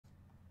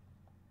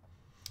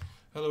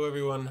Hello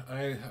everyone.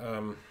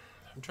 I'm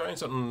trying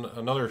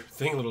another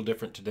thing a little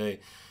different today.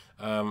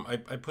 I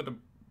put a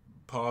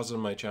pause on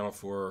my channel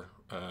for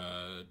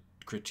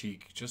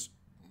critique just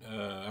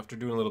after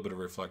doing a little bit of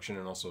reflection,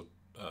 and also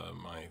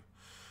my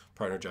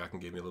partner Jack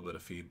gave me a little bit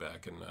of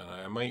feedback, and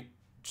I might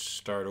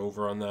start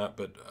over on that,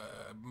 but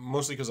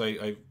mostly because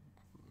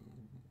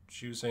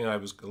she was saying I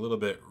was a little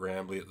bit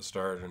rambly at the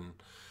start and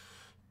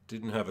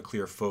didn't have a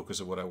clear focus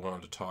of what I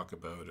wanted to talk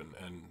about,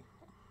 and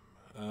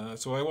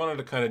so I wanted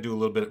to kind of do a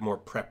little bit more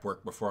prep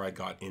work before I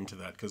got into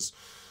that, because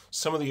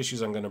some of the issues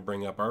I'm going to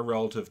bring up are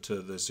relative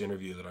to this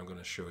interview that I'm going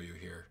to show you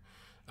here.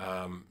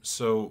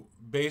 So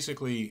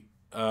basically,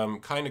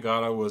 Kai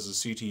Nagata was a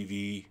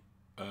CTV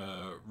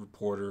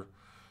reporter.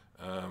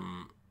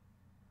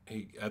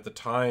 At the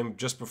time,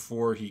 just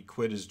before he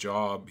quit his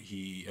job,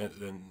 he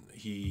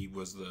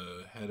was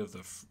the head of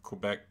the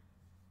Quebec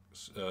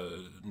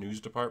news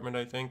department,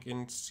 I think,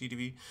 in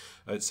CTV.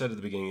 It said at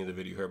the beginning of the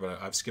video here,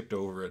 but I've skipped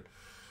over it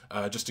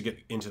just to get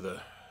into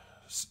the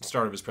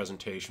start of his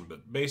presentation.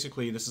 But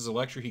basically, this is a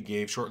lecture he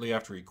gave shortly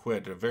after he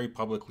quit, very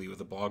publicly, with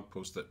a blog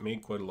post that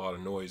made quite a lot of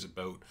noise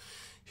about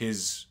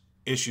his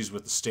issues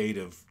with the state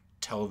of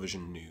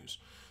television news.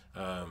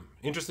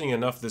 Interesting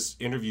enough, this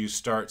interview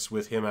starts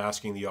with him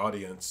asking the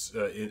audience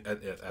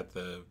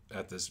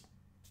at this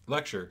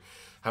lecture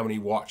how many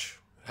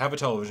have a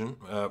television,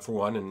 for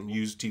one, and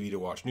use TV to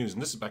watch news.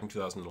 And this is back in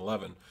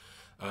 2011.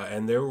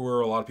 And there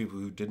were a lot of people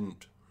who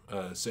didn't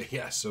say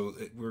yes. So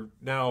we're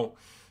now,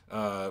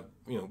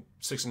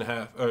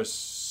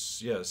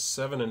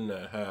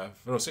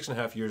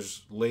 6.5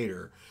 years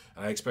later.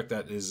 And I expect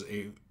that is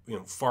a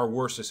far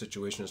worse a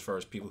situation as far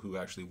as people who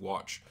actually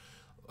watch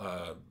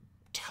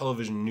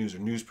television news or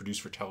news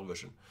produced for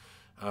television.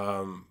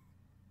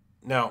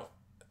 Now,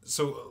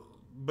 so,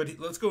 but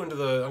let's go into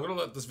I'm going to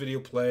let this video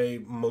play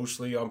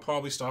mostly. I'll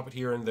probably stop it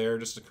here and there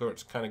just to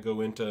kind of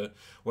go into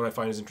what I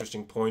find as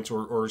interesting points,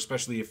 or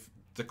especially if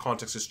the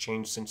context has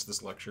changed since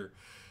this lecture.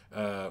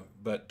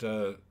 But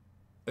like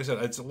I said,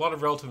 it's a lot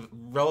of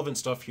relevant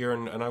stuff here,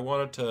 and I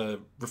wanted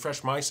to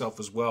refresh myself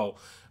as well.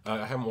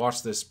 I haven't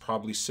watched this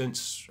probably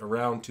since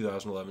around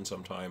 2011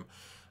 sometime.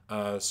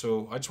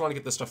 So I just want to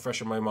get this stuff fresh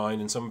in my mind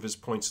and some of his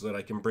points so that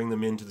I can bring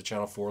them into the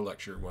Channel 4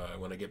 lecture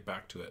when I get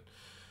back to it.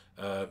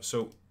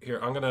 So here,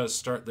 I'm going to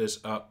start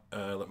this up.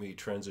 Let me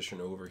transition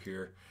over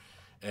here.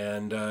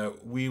 And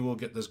we will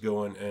get this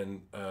going,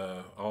 and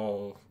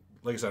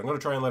like I said, I'm going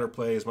to try and let her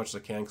play as much as I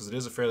can, because it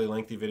is a fairly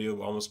lengthy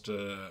video, almost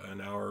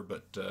an hour,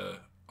 but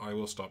I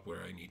will stop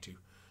where I need to.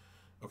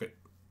 Okay.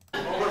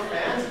 Well, we're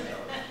fans of it.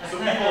 So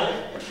people,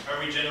 are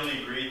we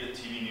generally agreed that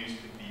TV news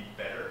could be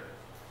better?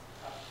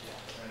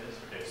 There it is.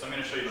 Okay, so I'm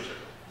going to show you a bunch of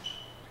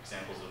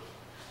examples of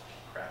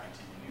crappy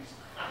TV news.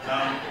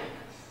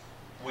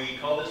 We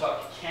call this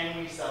talk, Can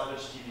We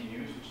Salvage TV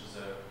News? Which is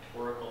a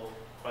rhetorical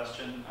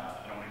question.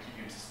 I don't want to keep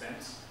you in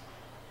suspense.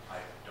 I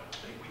don't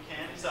think we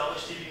can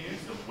salvage TV news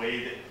the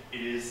way that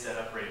it is set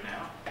up right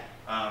now.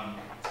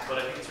 But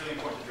I think it's really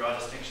important to draw a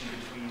distinction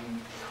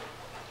between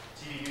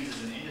TV news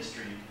as an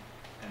industry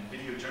and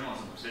video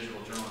journalism,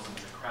 visual journalism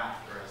as a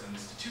craft or as an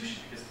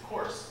institution. Because of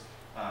course,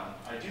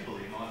 I do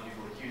believe, and a lot of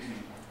people accuse me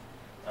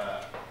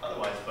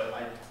otherwise, but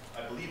I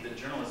believe that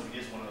journalism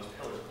is one of those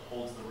pillars that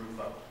holds the roof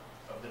up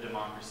of the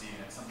democracy, and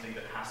it's something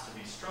that has to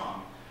be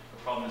strong.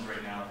 The problem is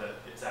right now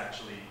that it's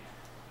actually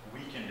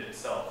weakened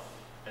itself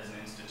as an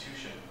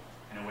institution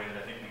in a way that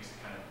I think makes it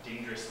kind of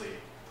dangerously,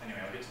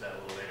 anyway, I'll get to that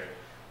a little later.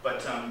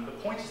 But the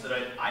point is that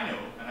I know,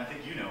 and I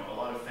think you know, a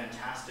lot of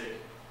fantastic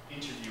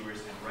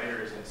interviewers and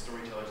writers and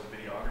storytellers and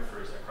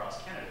videographers across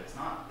Canada. It's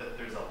not that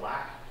there's a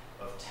lack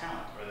of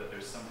talent, or that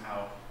there's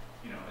somehow,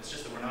 it's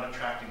just that we're not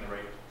attracting the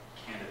right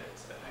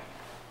candidates, I think.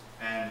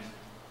 And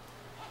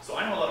so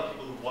I know a lot of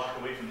people who walked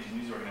away from these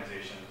news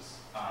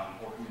organizations,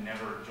 or who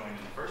never joined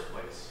in the first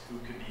place, who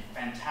could be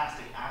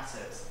fantastic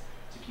assets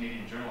to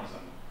Canadian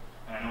journalism.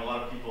 And I know a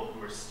lot of people who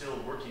are still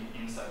working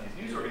inside these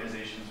news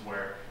organizations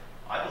where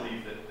I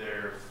believe that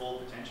their full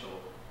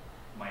potential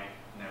might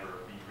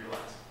never be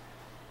realized.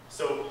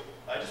 So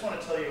I just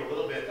want to tell you a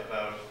little bit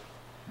about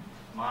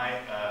my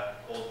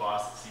old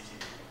boss at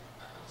CTV.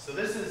 So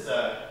this is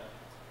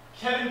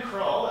Kevin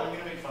Krull. I'm going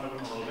to make fun of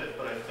him a little bit,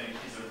 but I think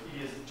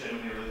he is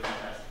genuinely a really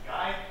fantastic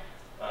guy.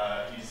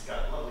 He's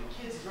got lovely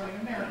kids. He's running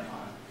a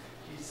marathon.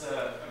 He's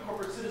a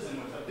corporate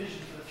citizen with a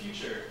vision for the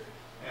future.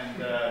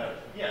 And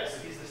yeah, so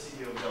he's the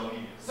CEO of Bell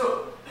Media.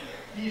 So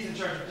he's in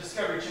charge of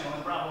Discovery Channel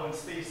and Bravo and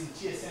Space and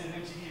TSN and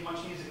MTV,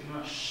 Much Music, and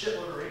a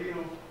shitload of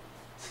radio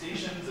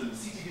stations, and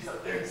CTV's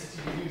up there, and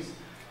CTV News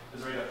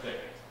is right up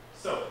there.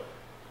 So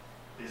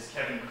is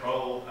Kevin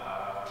Krull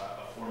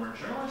a former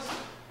journalist?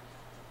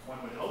 One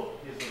would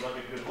hope. He has the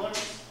rugged good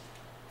looks.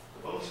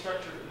 The bone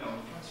structure, he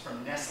comes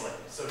from Nestle.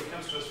 So he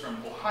comes to us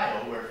from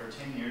Ohio, where for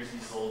 10 years he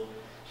sold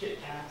Kit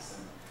Kats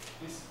and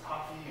instant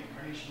coffee and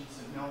carnations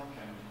and milk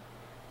and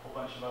a whole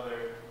bunch of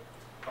other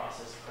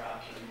processed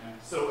crap.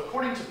 So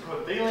according to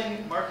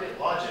prevailing market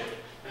logic,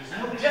 there's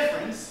no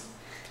difference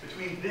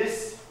between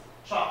this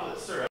chocolate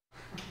syrup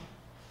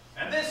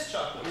and this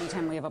chocolate syrup.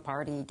 Anytime we have a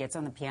party, he gets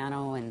on the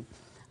piano and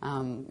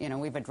You know,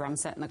 we have a drum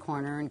set in the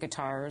corner and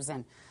guitars,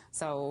 and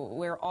so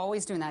we're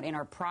always doing that in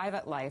our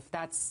private life.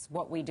 That's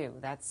what we do.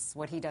 That's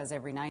what he does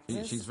every night.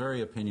 She's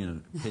very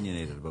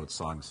opinionated about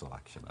song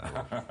selection.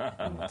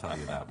 I will tell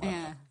you that much.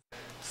 Yeah.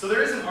 So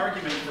there is an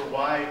argument for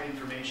why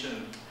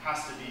information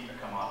has to be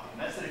a commodity,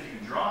 and that's that if you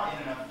can draw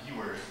in enough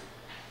viewers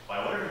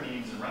by whatever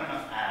means and run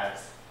enough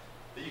ads,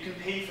 that you can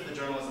pay for the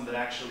journalism that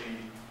actually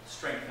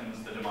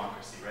strengthens the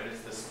democracy, right?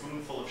 It's the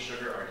spoonful of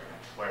sugar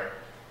argument, where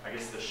I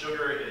guess the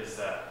sugar is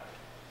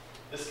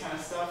this kind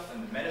of stuff,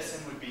 and the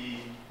medicine would be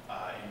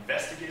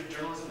investigative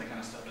journalism, the kind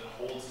of stuff that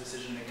holds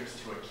decision makers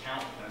to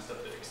account, the kind of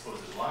stuff that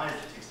exposes lies,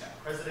 that takes down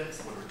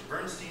presidents, Woodward to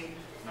Bernstein,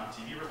 not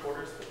TV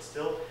reporters, but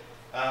still.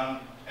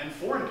 And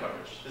foreign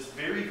coverage, this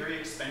very, very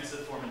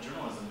expensive form of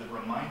journalism that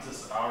reminds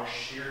us of our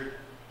shared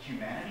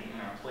humanity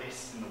and our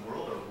place in the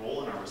world, our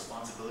role and our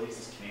responsibilities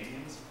as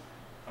Canadians.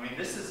 I mean,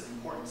 this is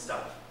important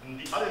stuff. And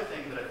the other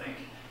thing that I think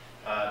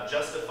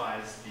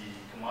justifies the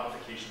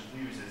commodification of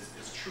news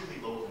is truly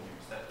local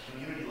news, that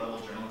community level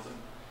journalism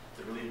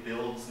that really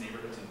builds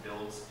neighborhoods and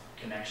builds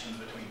connections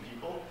between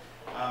people.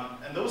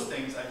 And those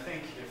things, I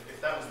think, if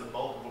that was the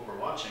bulk of what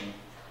we're watching,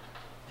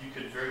 you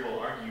could very well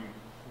argue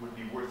would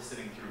be worth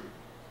sitting through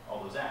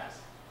all those ads.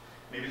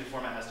 Maybe the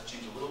format has to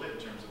change a little bit in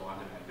terms of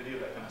on-demand video,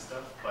 that kind of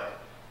stuff,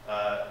 but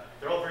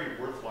they're all very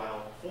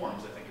worthwhile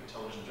forms, I think, of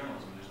television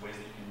journalism. There's ways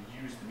that you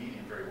can use the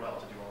medium very well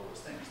to do all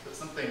those things. But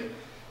something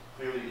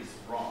clearly is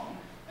wrong,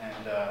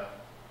 and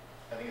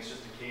I think it's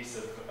just a case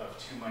of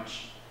too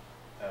much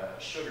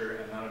sugar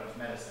and not enough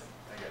medicine,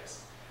 I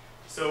guess.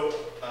 So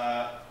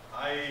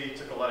I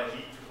took a lot of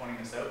heat for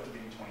pointing this out to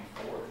being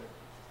 24,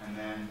 and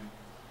then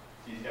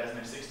these guys in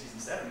their 60s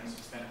and 70s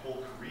who spent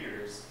whole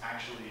careers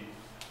actually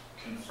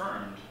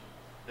confirmed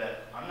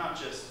that I'm not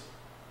just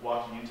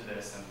walking into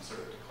this and sort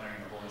of declaring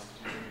the whole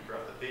institution to be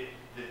corrupt.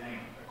 Anyway,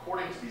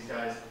 according to these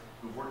guys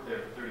who've worked there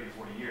for 30 to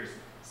 40 years,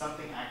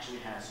 something actually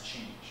has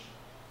changed.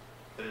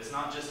 That it's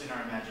not just in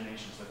our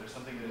imaginations, that there's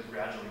something that has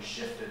gradually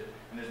shifted,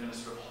 and there's been a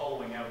sort of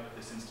hollowing out of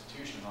this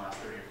institution in the last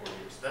 30 or 40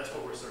 years. So that's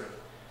what we're sort of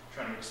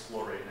trying to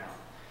explore right now.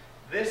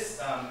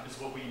 This is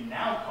what we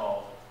now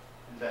call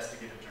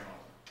investigative journalism.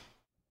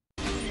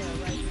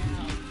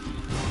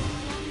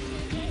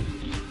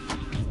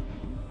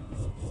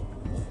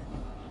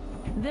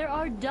 There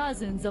are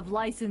dozens of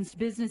licensed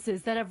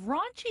businesses that have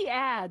raunchy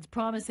ads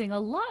promising a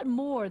lot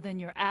more than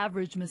your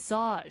average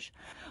massage.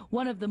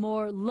 One of the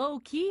more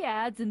low-key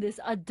ads in this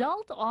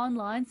adult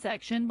online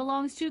section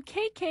belongs to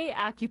KK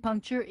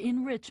Acupuncture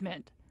in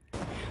Richmond.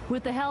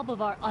 With the help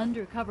of our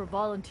undercover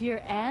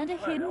volunteer and a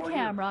hidden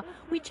camera,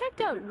 we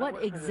checked out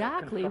what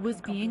exactly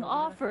was being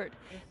offered.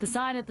 The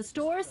sign at the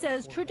store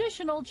says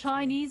traditional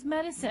Chinese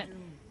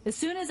medicine. As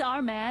soon as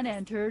our man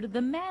entered,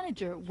 the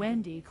manager,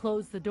 Wendy,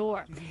 closed the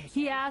door.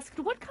 He asked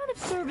what kind of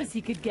service he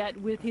could get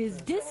with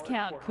his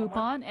discount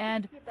coupon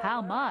and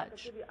how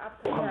much.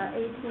 80,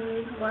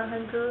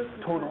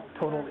 100. Total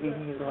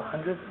 80 to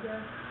 100?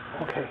 Yeah.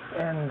 Okay,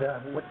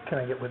 and what can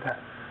I get with that?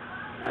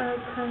 I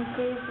can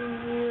give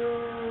you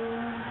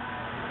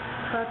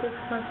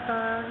cardiac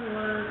massage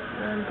or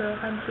the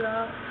hand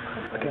job.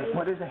 Okay,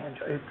 what is a hand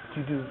job?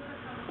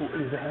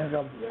 Is a hand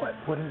job,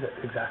 what is it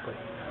exactly?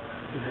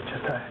 Is it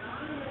just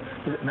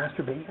is it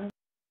masturbation?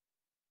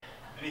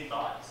 Any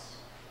thoughts,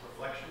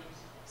 reflections?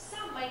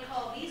 Some might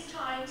call these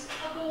times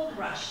a gold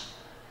rush.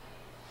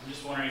 I'm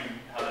just wondering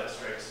how that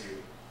strikes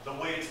you. The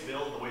way it's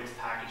billed, the way it's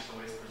packaged, the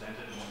way it's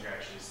presented, and what you're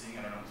actually seeing.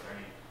 I don't know if there's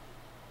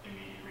any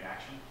immediate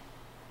reaction.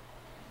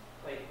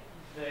 Like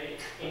the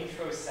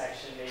intro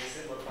section makes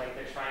it look like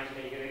they're trying to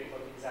make it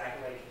look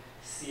exactly like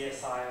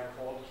CSI or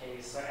Cold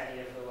Case or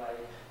any of the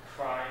like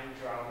crime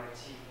drama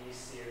TV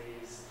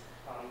series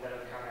that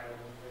have come out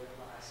over the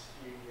last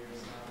few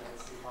years now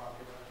that's too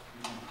popular.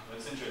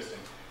 That's interesting.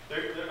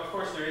 Of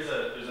course, there's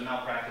a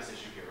malpractice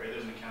issue here, right?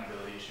 There's an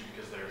accountability issue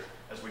because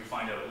as we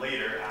find out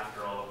later,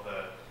 after all of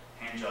the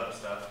hand job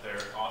stuff, they're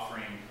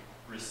offering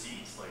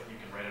receipts, like you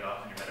can write it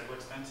off on your medical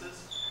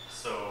expenses.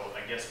 So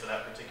I guess for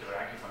that particular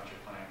acupuncture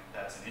clinic,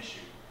 that's an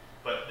issue.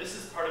 But this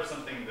is part of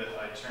something that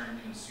I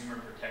term consumer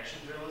protection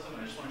journalism,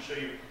 and I just want to show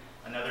you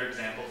another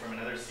example from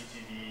another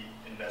CTV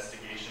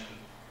investigation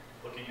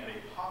looking at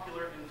a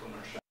popular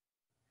infomercial.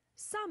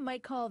 Some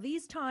might call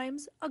these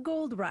times a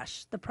gold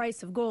rush. The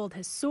price of gold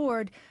has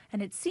soared,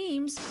 and it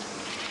seems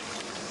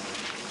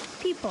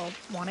people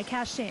want to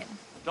cash in.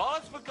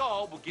 Dollars for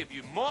Gold will give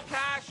you more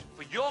cash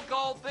for your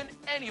gold than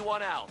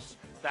anyone else.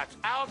 That's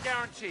our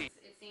guarantee.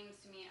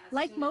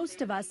 Like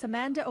most of us,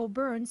 Amanda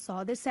O'Byrne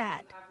saw this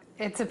ad.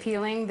 It's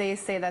appealing. They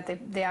say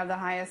that they have the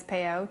highest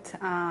payout,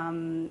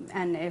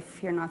 and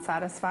if you're not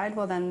satisfied,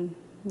 well then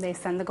they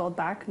send the gold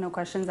back, no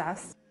questions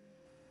asked.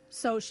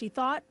 So she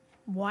thought,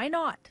 why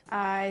not?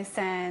 I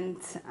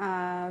sent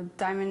a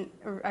diamond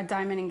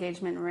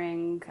engagement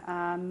ring,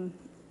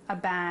 a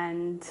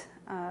band,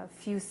 a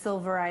few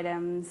silver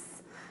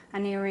items,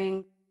 an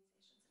earring.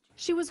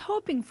 She was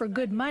hoping for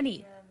good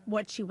money.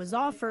 What she was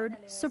offered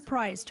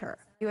surprised her.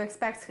 You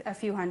expect a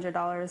few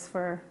 $100s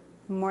for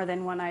more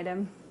than one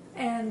item.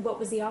 And what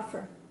was the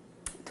offer?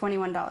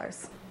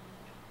 $21.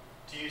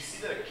 Do you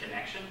see the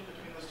connection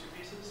between those two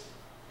pieces?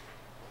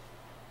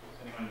 Does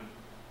anyone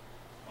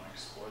want to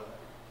explore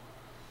that?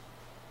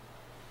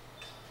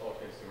 Well,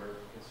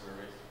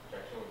 consumer-based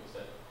protection, what you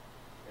said,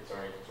 it's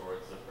oriented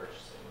towards the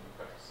purchasing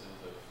practices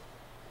of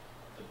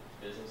the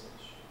business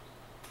industry.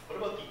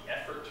 What about the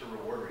effort to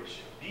reward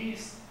ratio?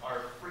 These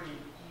are pretty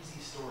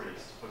easy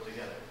stories to put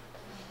together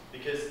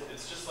because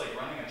it's just like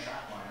running a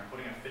trap line or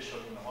putting a fish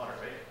hook in the water,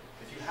 right?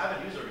 If you have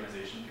a news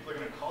organization, people are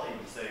going to call you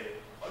and say,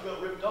 I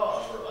got ripped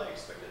off, or I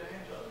expected a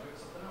hand job, maybe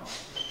something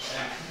else.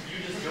 And you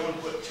just go and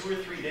put 2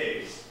 or 3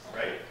 days,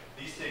 right?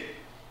 These take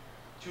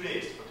 2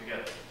 days to put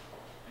together.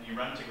 And you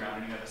run it to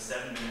ground and you have a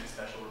 7-minute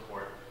special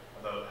report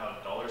about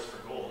how dollars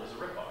for gold is a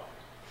ripoff.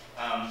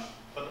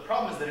 But the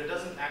problem is that it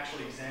doesn't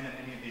actually examine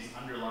any of these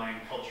underlying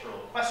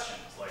cultural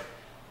questions, like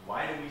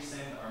why do we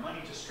send our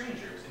money to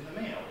strangers in the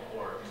mail?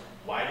 Or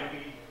why do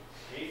we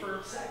pay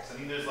for sex? I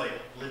mean, there's like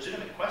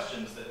legitimate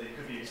questions that they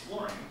could be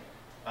exploring,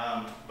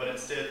 but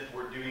instead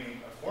we're doing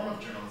a form of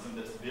journalism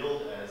that's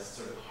billed as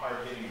sort of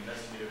hard-hitting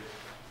investigative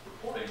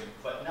reporting,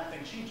 but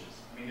nothing changes.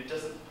 I mean, it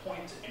doesn't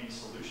point to any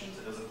solutions,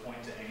 it doesn't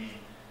point to any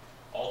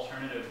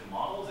alternative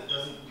models, it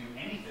doesn't do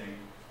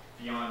anything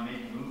beyond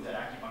maybe move that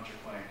acupuncture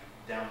clinic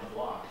down the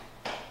block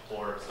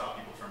or stop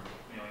people from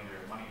mailing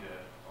their money to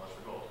dollars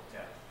for gold.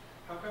 Yeah.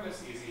 How come it's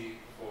easy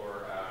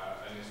for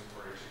a news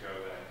reporter to go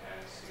then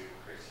and to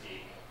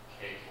critique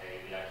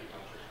KK, the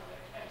acupuncture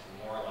clinic, and to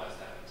moralize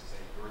them and to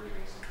say you're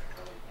doing something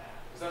really bad?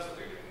 Because that's what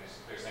they're doing.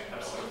 They're saying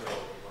that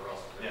people are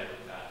also doing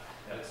really bad.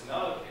 Yeah. It's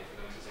not okay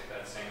for them to take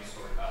that same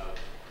sort of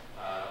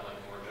like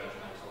more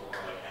judgmental or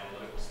like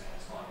analytical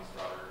stance on these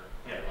broader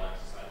underlying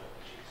societal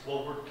issues.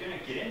 Well, we're going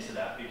to get into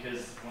that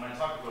because when I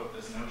talk about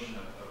this notion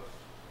of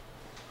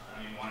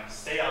I mean, you want to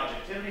say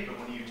objectivity, but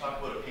when you talk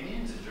about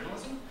opinions in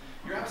journalism,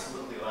 you're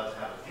absolutely allowed to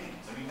have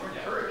opinions. I mean, we're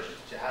encouraged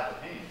to have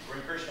opinions.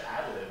 We're encouraged to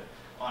ad-lib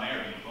on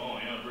air. You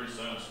know, very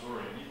silent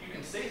story. You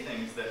can say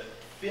things that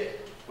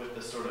fit with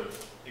the sort of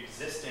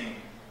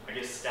existing, I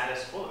guess,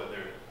 status quo that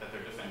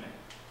they're defending.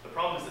 The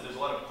problem is that there's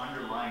a lot of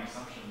underlying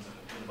assumptions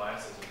and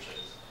biases, which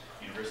as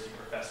university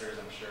professors,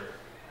 I'm sure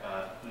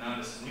none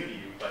of this is new to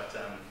you, but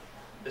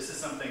this is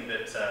something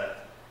that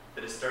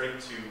that is starting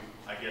to,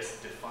 I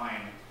guess,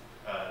 define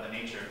the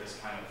nature of this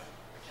kind of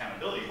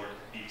accountability work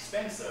at the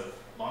expense of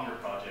longer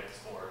projects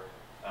or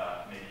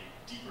maybe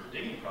deeper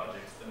digging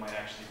projects that might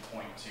actually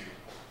point to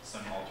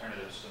some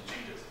alternatives, some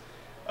changes.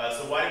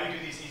 So why do we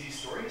do these easy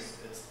stories?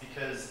 It's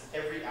because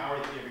every hour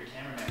that every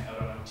cameraman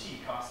out on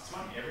OT costs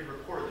money. Every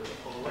report that you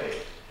pull away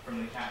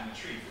from the cat in the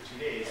tree for 2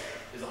 days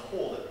is a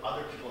hole that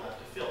other people have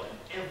to fill.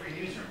 And every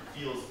newsroom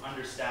feels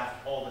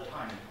understaffed all the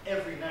time. And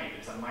every night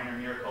it's a minor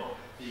miracle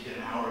that you get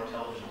an hour of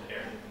television to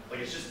air. Like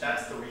it's just,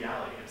 that's the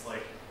reality. It's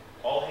like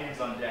all hands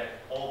on deck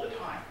all the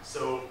time.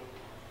 So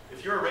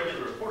if you're a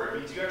regular reporter, it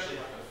means you actually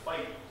have to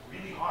fight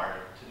really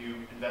hard to do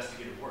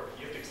investigative work.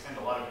 You have to expend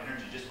a lot of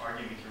energy just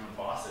arguing with your own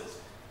bosses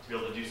to be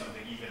able to do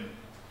something even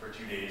for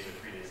 2 days or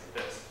 3 days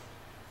like this.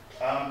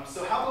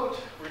 So how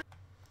about...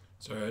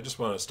 Sorry, I just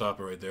want to stop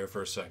it right there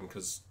for a second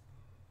because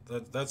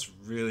that's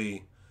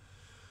really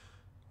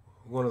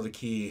one of the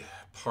key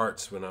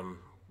parts when I'm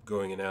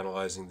going and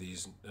analyzing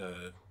these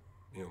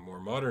more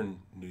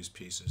modern news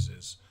pieces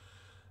is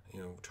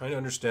trying to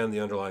understand the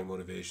underlying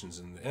motivations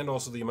and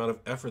also the amount of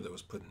effort that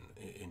was put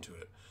into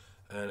it.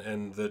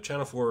 And the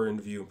Channel 4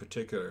 interview in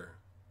particular,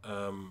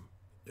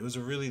 it was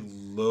a really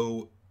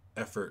low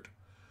effort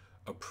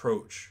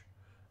approach.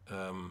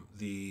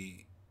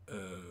 The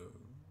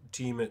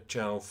team at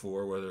Channel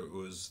 4, whether it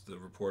was the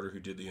reporter who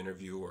did the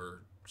interview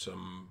or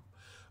some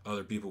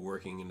other people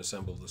working and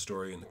assembled the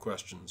story and the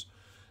questions,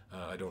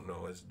 I don't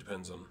know, it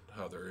depends on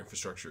how their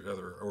infrastructure,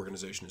 other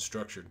organization is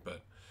structured,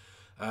 but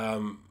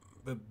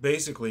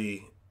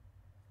basically,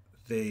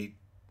 they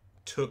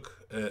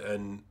took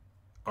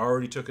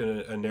already took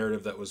a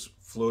narrative that was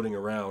floating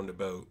around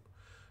about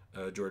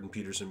Jordan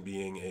Peterson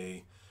being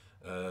a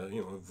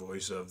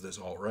voice of this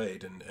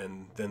alt-right,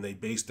 and then they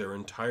based their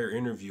entire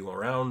interview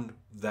around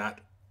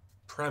that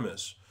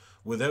premise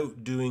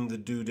without doing the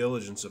due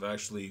diligence of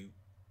actually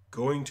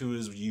going to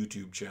his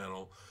YouTube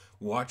channel,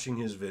 watching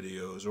his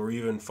videos, or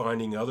even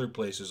finding other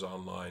places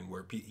online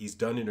where he's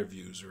done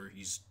interviews or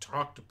he's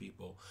talked to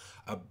people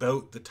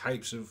about the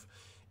types of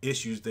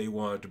issues they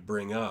wanted to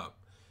bring up.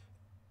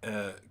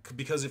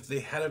 Because if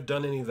they had have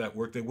done any of that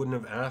work, they wouldn't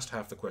have asked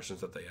half the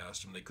questions that they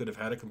asked him. They could have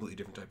had a completely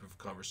different type of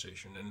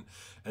conversation.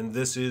 And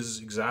this is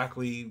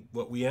exactly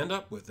what we end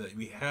up with.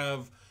 We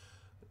have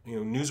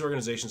news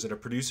organizations that are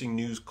producing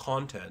news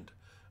content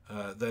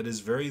that is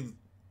very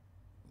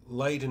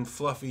light and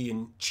fluffy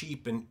and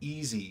cheap and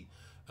easy,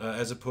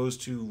 as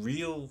opposed to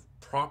real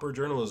proper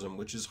journalism,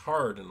 which is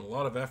hard and a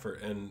lot of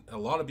effort and a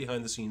lot of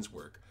behind the scenes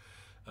work.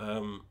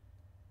 And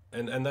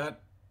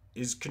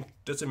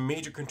that's a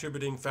major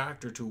contributing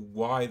factor to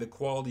why the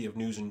quality of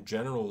news in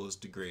general is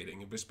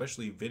degrading,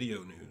 especially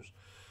video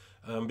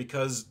news,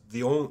 because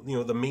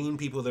the main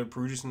people that are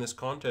producing this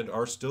content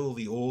are still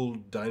the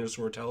old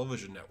dinosaur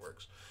television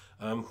networks.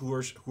 who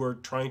are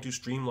trying to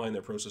streamline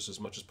their process as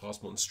much as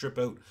possible and strip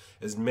out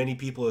as many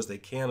people as they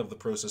can of the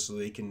process so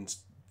they can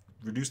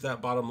reduce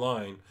that bottom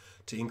line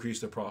to increase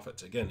their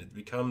profits. Again, it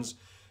becomes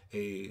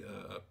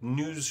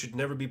news should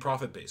never be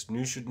profit based.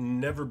 News should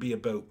never be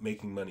about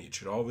making money. It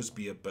should always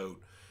be about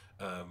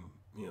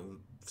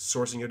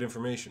sourcing out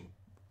information.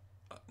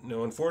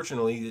 No,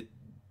 unfortunately,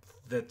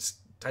 that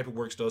type of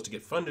work still has to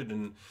get funded,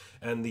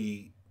 and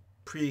the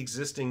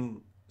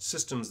pre-existing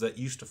systems that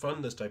used to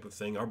fund this type of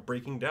thing are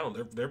breaking down.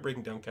 They're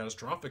breaking down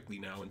catastrophically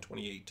now in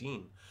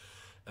 2018.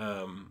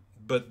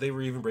 But they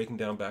were even breaking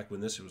down back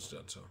when this was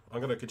done. So I'm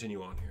going to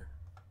continue on here.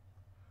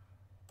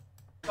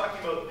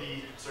 Talking about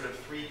the sort of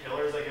three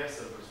pillars, I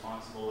guess, of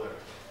responsible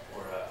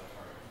or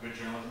good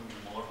journalism,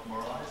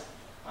 moralized,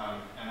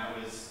 and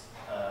that was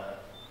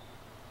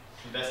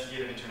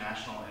investigative,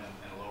 international,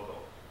 and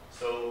local.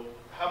 So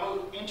how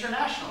about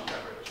international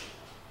coverage?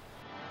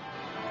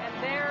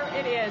 And there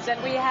it is,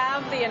 and we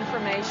have the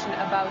information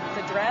about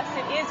the dress.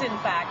 It is, in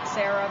fact,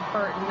 Sarah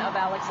Burton of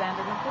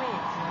Alexander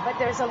McQueen. But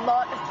there's a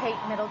lot of Kate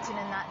Middleton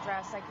in that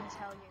dress, I can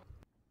tell you.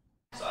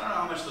 So I don't know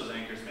how much those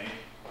anchors make.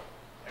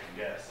 I can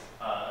guess.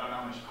 I don't know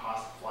how much it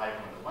costs to fly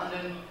everyone to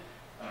London.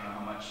 I don't know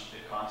how much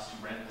it costs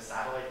to rent the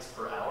satellites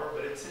per hour,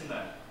 but it's in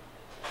the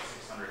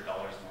 $600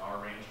 an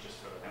hour range just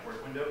for the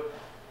network window.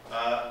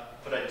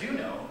 But I do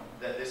know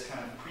that this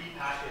kind of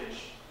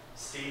pre-packaged,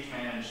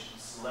 stage-managed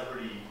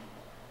celebrity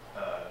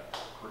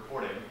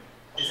reporting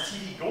is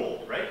TV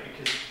gold, right?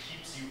 Because it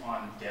keeps you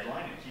on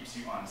deadline, it keeps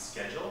you on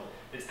schedule.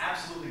 It's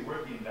absolutely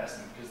worth the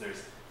investment because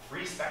there's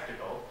free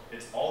spectacle,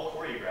 it's all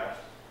choreographed,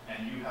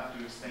 and you have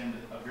to expend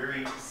a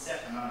very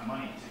set amount of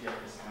money to get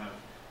this kind of,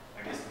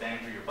 I guess,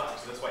 bang for your buck.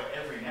 So that's why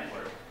every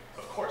network,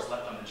 of course,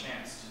 left on the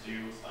chance to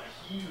do a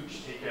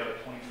huge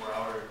takeout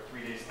 24-hour,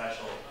 3-day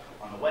special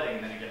on the wedding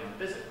and then again on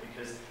the visit,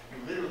 because you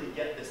literally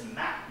get this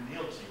map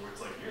nailed to you where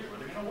it's like, here's where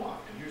they're going to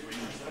walk, and here's where you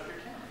can set up your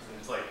cameras. And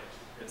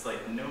it's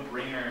like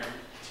no-brainer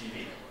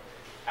TV.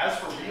 As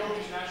for real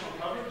international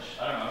coverage,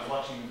 I don't know, I was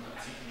watching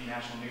CTV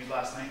National News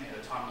last night and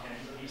had a Tom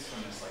Kennedy piece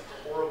from this like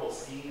horrible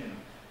scene in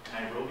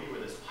Nairobi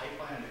where this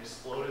pipeline had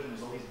exploded and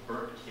there's all these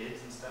burnt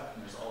kids and stuff,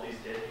 and there's all these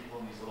dead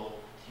people in these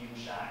little team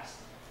shacks.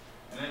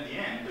 And then at the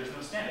end, there's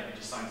no stand-up, he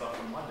just signs off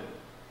from London.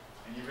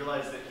 And you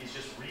realize that he's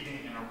just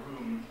reading in a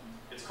room.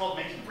 It's called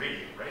making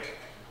radio, right?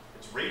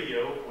 It's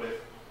radio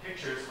with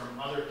pictures from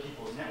other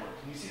people's network.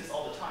 And you see this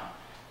all the time,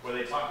 where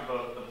they talk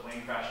about the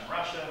plane crash in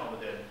Russia and all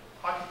the dead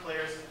hockey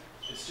players.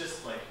 It's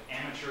just like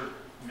amateur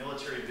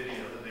military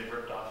video that they've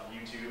ripped off of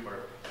YouTube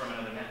or from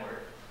another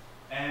network.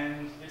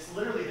 And it's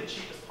literally the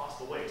cheapest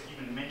possible way to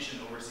even mention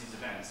overseas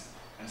events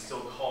and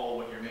still call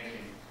what you're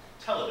making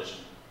television.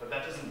 But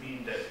that doesn't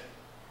mean that,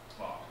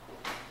 well,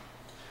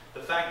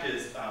 the fact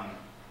is,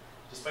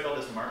 despite all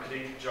this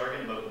marketing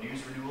jargon about news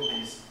renewal,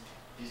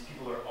 these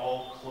people are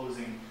all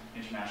closing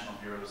international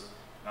bureaus,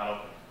 not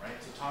opening,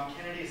 right? So Tom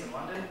Kennedy is in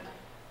London.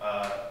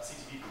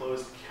 CTV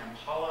closed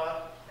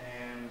Kampala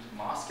and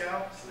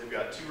Moscow. So they've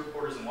got 2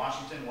 reporters in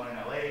Washington, 1 in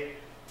LA,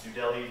 New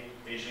Delhi,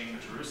 Beijing,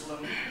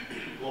 Jerusalem.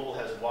 Global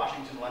has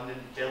Washington, London,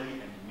 Delhi,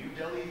 and New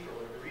Delhi for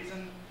whatever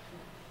reason.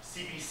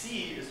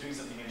 CBC is doing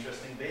something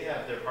interesting. They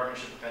have their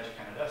partnership with Radio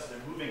Canada, so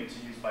they're moving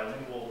to use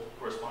bilingual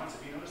correspondence.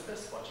 Have you noticed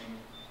this? Watching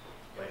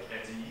like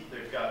RTE,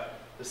 they've got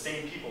the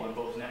same people on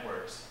both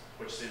networks,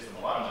 which saves them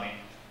a lot of money.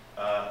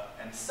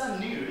 And Sun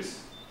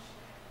News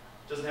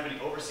doesn't have any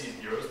overseas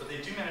bureaus, but they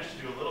do manage to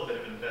do a little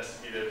bit of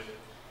investigative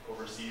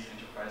overseas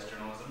enterprise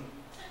journalism.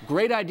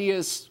 Great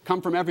ideas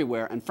come from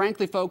everywhere, and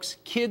frankly, folks,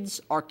 kids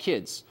are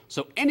kids.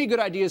 So any good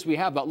ideas we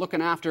have about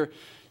looking after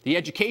the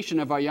education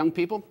of our young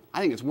people,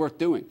 I think it's worth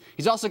doing.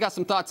 He's also got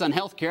some thoughts on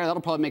healthcare.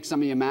 That'll probably make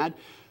some of you mad.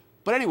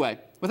 But anyway,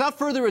 without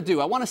further ado,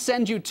 I want to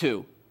send you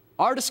to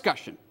our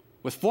discussion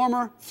with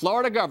former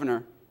Florida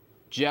Governor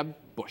Jeb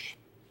Bush.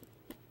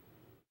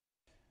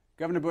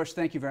 Governor Bush,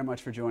 thank you very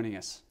much for joining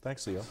us.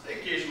 Thanks, Leo. They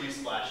occasionally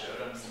splash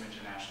out on some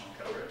international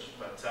coverage,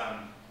 but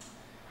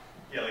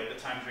yeah, like the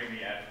time during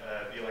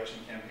the election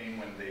campaign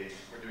when they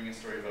were doing a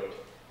story about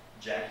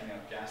jacking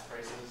up gas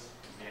prices,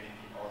 the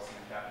NDP policy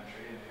on cap and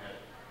trade, and they had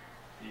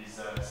these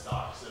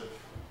stocks of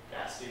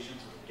gas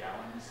stations with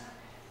gallons.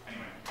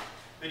 Anyway,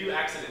 they do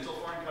accidental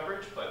foreign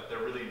coverage, but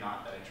they're really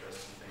not that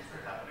interested in things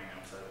that are happening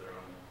outside of their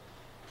own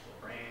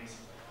little brains.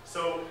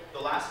 So the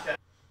last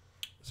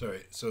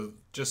Sorry, so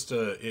just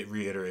to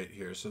reiterate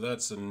here, so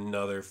that's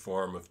another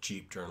form of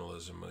cheap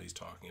journalism that he's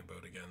talking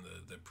about, again,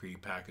 the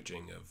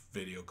pre-packaging of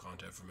video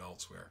content from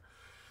elsewhere.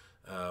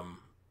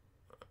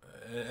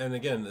 And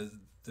again,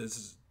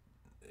 this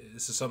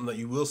is something that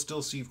you will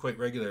still see quite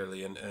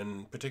regularly,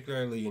 and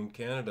particularly in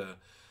Canada.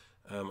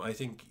 I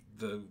think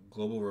the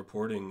global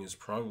reporting is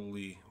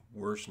probably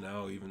worse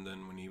now even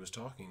than when he was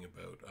talking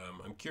about.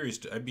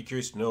 I'd be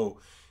curious to know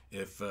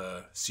if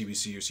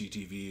CBC or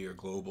CTV or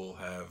Global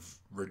have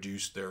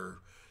reduced their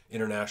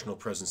international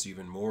presence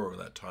even more over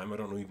that time. I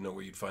don't even know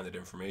where you'd find that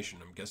information.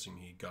 I'm guessing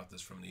he got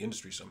this from the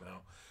industry somehow.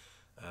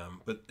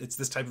 But it's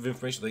this type of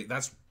information. Like,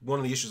 that's one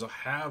of the issues I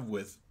have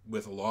with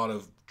a lot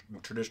of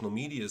traditional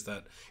media, is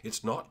that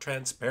it's not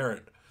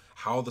transparent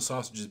how the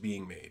sausage is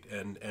being made,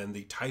 and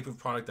the type of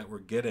product that we're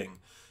getting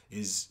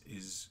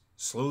is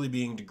slowly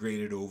being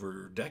degraded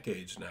over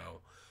decades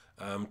now,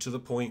 to the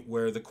point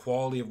where the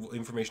quality of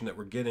information that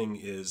we're getting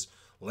is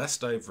less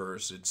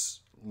diverse,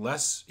 it's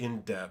less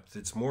in-depth,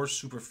 it's more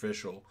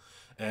superficial,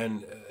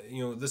 and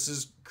this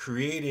is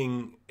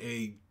creating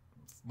a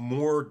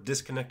more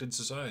disconnected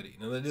society.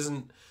 Now that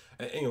isn't,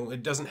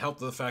 it doesn't help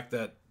the fact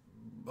that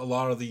a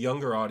lot of the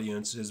younger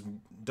audience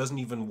doesn't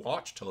even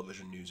watch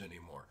television news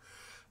anymore.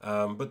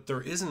 But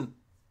there isn't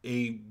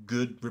a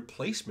good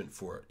replacement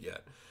for it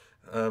yet.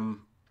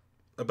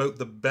 About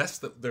the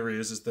best that there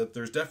is that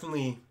there's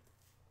definitely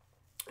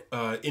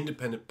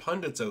independent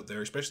pundits out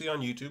there, especially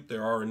on YouTube.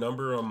 There are a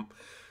number of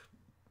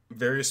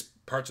various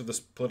parts of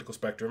this political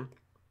spectrum,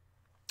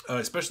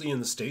 especially in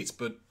the States,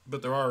 but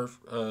there are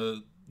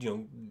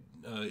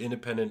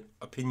independent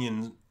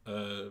opinion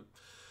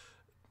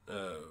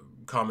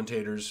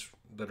commentators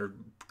that are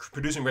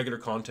producing regular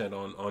content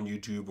on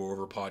YouTube or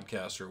over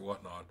podcasts or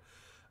whatnot.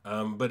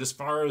 But as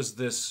far as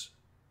this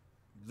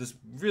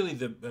really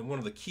one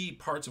of the key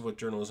parts of what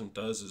journalism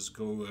does is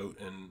go out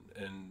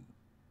and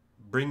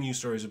bring you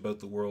stories about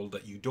the world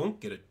that you don't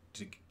get a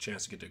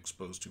chance to get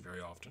exposed to very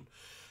often,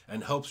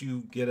 and helps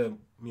you get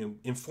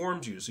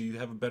informs you so you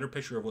have a better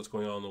picture of what's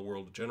going on in the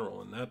world in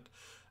general. And that,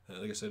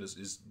 like I said,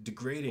 is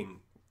degrading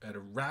at a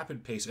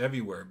rapid pace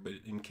everywhere, but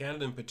in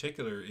Canada in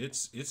particular,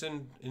 it's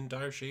in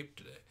dire shape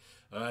today,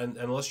 and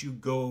unless you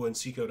go and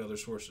seek out other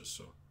sources.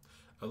 So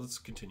let's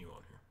continue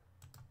on here.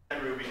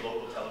 Ruby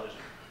local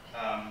television,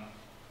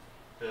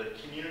 the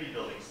community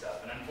building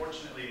stuff, and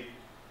unfortunately,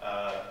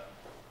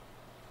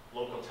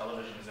 local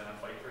television is in a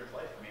fight for its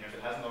life. I mean, if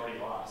it hasn't already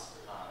lost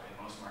in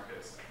most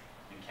markets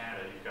in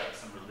Canada, you've got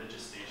some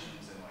religious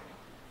stations in like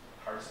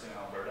Harston,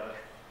 Alberta,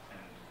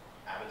 and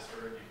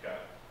Abbotsford. You've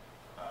got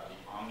the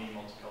Omni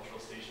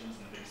multicultural stations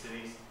in the big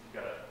cities.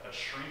 You've got a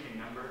shrinking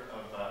number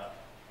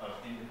of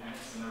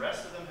independents, and the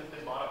rest of them have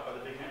been bought up by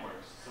the big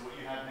networks. So what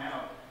you have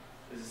now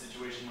is a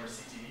situation where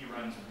CTV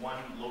runs one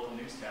local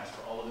newscast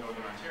for all of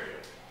Northern Ontario,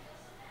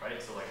 right?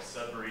 So like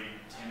Sudbury,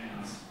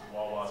 Timmins,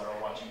 Wawas are all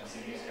watching the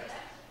same newscast.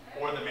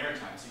 Or the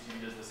Maritimes,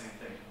 CTV does the same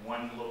thing.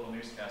 One local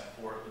newscast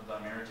for the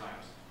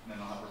Maritimes, and then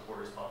they'll have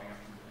reporters popping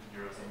up from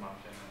Heroes and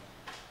Moncton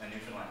and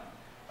Newfoundland.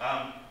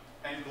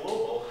 And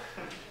global,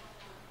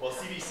 well,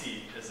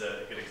 CBC is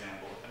a good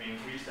example. I mean,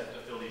 we used to have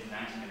to fill these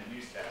 90-minute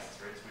newscasts,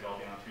 right? So we'd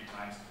all be on 3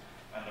 times.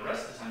 And the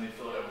rest of the time they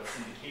fill it out with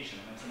syndication,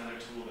 and that's another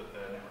tool that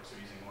the networks are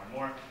using more and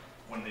more.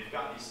 When they've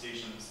got these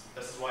stations,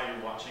 this is why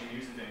you're watching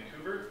news in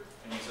Vancouver,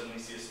 and you suddenly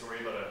see a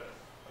story about a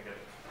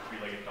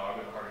 3-legged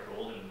dog with a heart of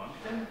gold in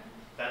Moncton.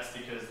 That's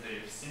because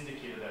they've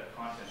syndicated that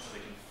content so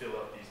they can fill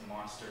up these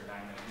monster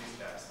 9-minute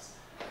newscasts.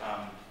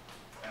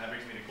 And that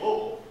brings me to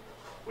Global,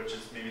 which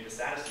is maybe the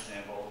saddest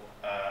example.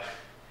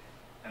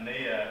 And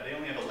they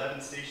only have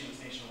 11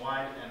 stations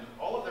nationwide, and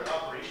all of their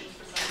operations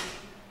for some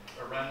reason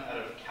are run out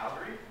of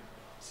Calgary.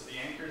 So the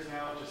anchors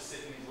now just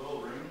sit in these little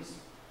rooms,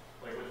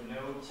 like with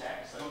no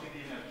text. I don't think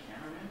they even have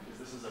cameramen, because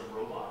this is a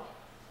robot.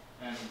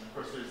 And of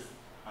course there's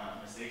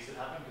mistakes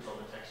that happen because all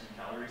the text in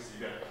Calgary, so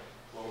you've got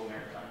Global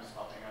Maritimes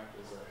popping up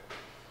as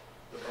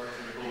the part of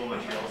the Global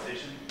Montreal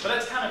station. But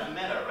that's kind of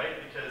meta,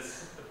 right?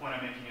 Because the point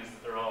I'm making is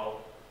that they're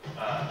all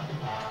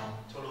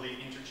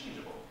totally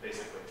interchangeable,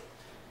 basically.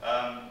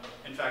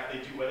 In fact, they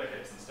do weather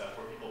hits and stuff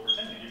where people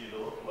pretend to give you the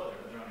local weather,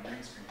 but they're on a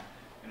green screen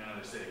in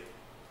another city.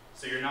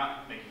 So you're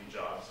not making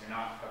jobs, you're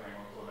not covering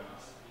local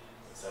events,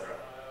 etc.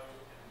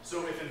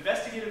 So if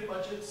investigative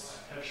budgets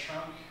have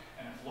shrunk,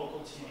 and if local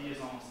TV is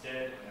almost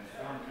dead, and if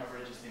foreign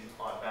coverage is being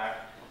clawed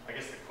back, I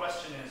guess the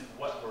question is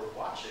what we're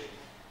watching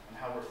and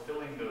how we're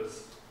filling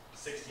those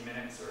 60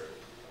 minutes or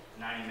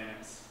 90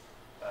 minutes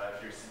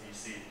if you're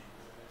CBC.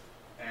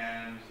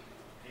 And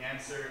the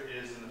answer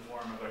is in the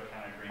form of a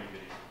kind of green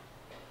video.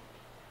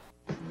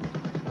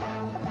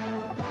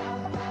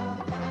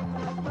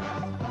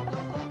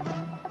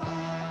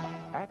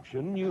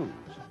 Action News,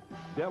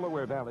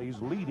 Delaware Valley's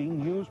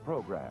leading news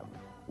program,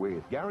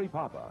 with Gary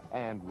Papa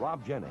and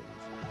Rob Jennings.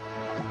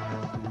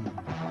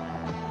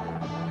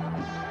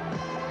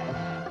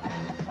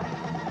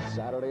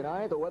 Saturday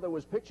night, the weather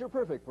was picture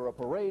perfect for a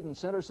parade in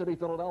Center City,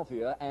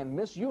 Philadelphia, and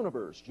Miss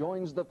Universe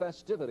joins the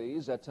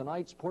festivities at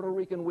tonight's Puerto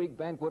Rican Week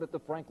banquet at the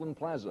Franklin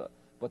Plaza.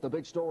 But the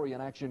big story in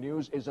Action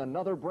News is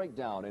another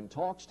breakdown in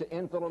talks to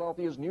end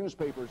Philadelphia's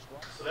newspapers.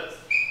 So that's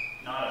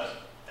not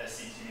a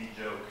SCTV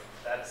joke.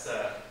 That's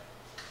the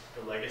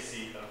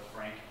legacy of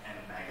Frank and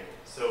Maggot.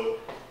 So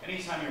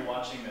anytime you're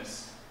watching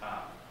this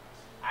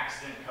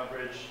accident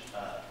coverage,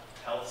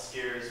 health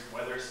scares,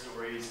 weather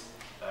stories,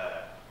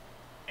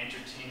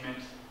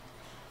 entertainment,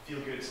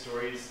 feel-good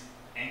stories,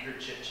 anchor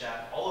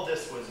chit-chat, all of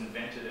this was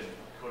invented and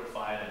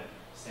codified and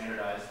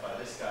standardized by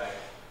this guy,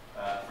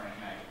 Frank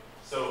Maggot.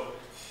 So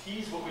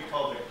he's what we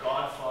call the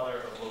godfather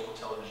of local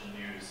television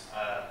news,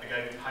 the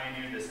guy who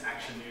pioneered this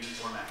action news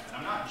format. And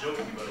I'm not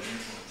joking about his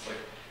influence. Like,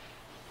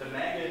 the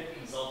Maggot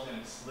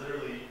consultants,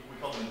 literally, we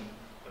call them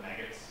the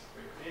Maggots.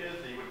 Very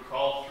creative. They would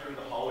crawl through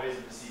the hallways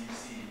of the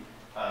CBC,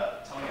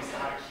 telling us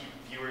how to keep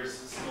viewers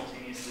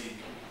simultaneously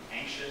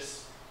anxious,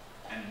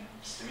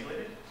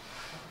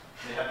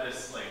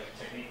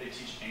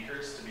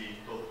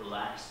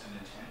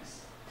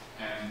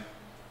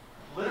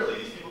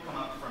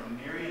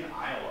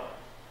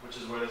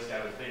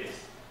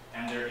 cafes,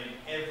 and they're in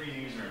every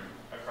newsroom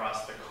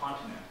across the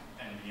continent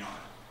and beyond.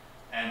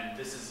 And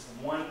this is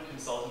one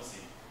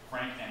consultancy,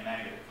 Frank and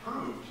Maggot,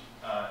 proved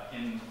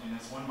in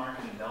this one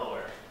market in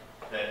Delaware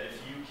that if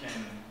you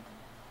can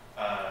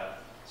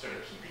sort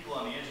of keep people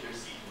on the edge of their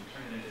seat and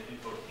turn it into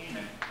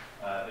infotainment,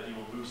 that you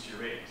will boost your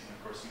ratings. And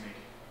of course, you make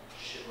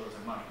shitloads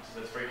of money. So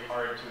that's very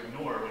hard to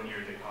ignore when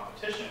you're the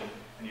competition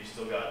and you've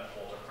still got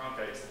Walter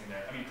Cronkite sitting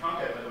there. I mean,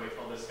 Cronkite, by the way,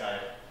 called this guy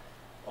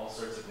all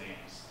sorts of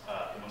names.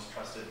 The most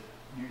trusted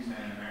newsman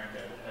in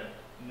America had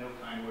no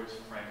kind words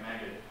for Frank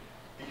Maggot,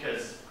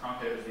 because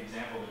Cronkite was the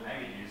example that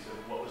Maggot used of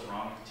what was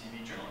wrong with TV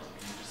journalism.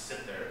 He would just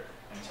sit there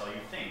and tell you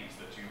things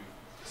that you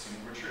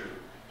assumed were true,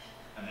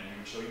 and then he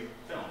would show you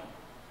film,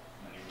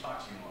 and then he would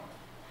talk to you more.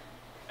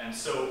 And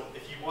so,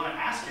 if you want to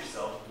ask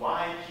yourself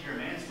why Peter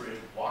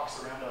Mansbridge walks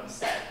around on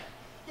set,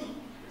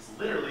 it's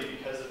literally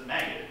because of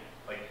Maggot.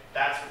 Like,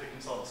 that's what the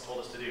consultants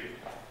told us to do.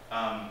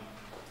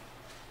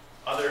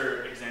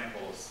 Other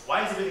examples,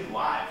 why is everything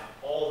live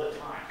all the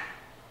time?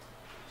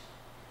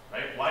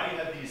 Right? Why do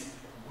you have these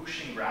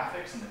whooshing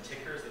graphics and the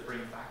tickers that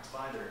bring facts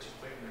by that are too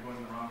quick and they're going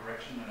in the wrong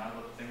direction, they're not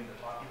about the thing that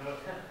they're talking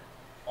about?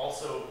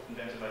 Also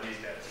invented by these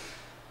guys.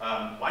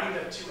 Why do you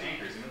have two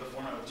anchors? You know the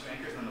format with two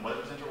anchors, and then the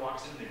weather presenter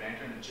walks in, they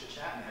banter and chit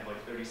chat, and they have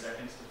like 30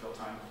 seconds to fill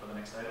time for the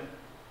next item?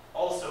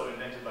 Also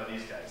invented by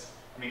these guys.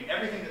 I mean,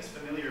 everything that's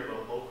familiar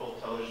about local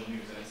television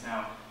news, and it's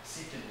now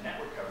seeped into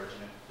network coverage,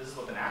 and this is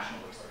what the National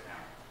looks like now,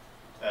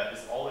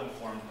 is all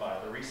informed by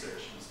the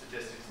research and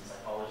statistics and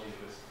psychology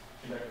that was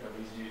conducted by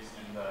these dudes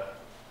in the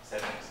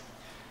 70s.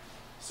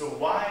 So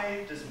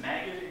why does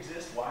Maggot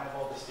exist? Why have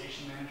all the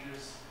station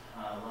managers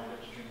lined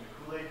up to drink the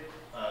Kool-Aid?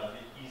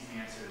 The easy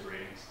answer is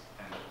ratings.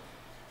 And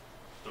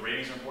the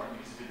ratings are important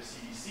because if you're the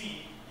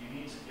CBC, you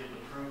need to be able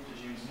to prove to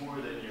James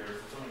Moore that you're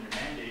fulfilling your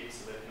mandate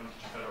so that you don't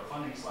get your federal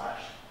funding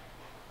slashed.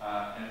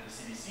 And if the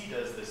CBC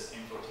does this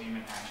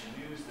infotainment action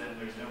news, then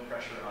there's no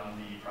pressure on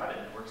the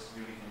private networks to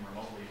do anything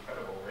remotely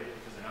credible, right?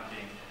 Because they're not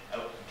being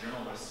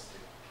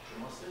out-journalisted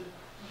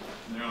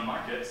in their own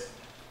markets.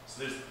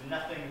 So there's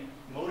nothing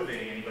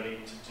motivating anybody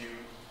to do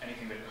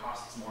anything that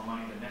costs more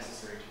money than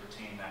necessary to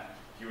retain that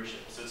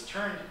viewership. So it's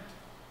turned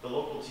the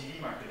local TV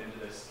market into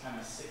this kind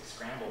of sick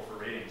scramble for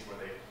ratings where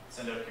they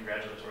send out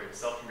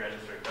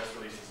self-congratulatory press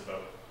releases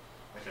about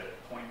like a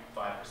 0.5%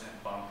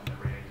 bump in the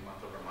ratings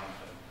month over month.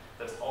 And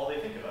that's all they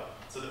think about.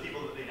 So the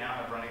people that they now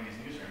have running these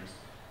newsrooms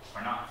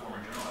are not former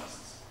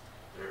journalists.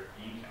 They're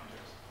bean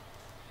counters.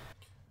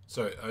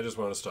 Sorry, I just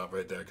want to stop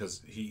right there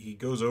because he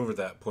goes over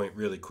that point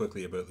really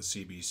quickly about the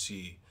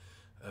CBC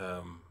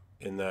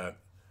in that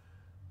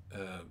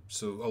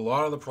so a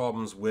lot of the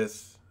problems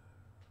with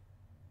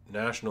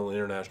national and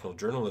international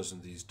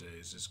journalism these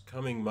days is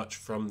coming much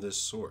from this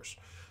source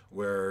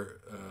where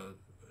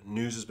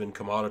news has been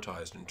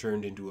commoditized and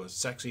turned into a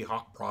sexy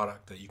hot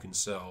product that you can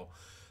sell.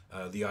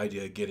 The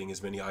idea of getting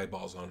as many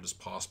eyeballs on it as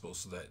possible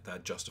so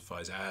that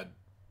justifies ad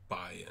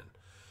buy-in.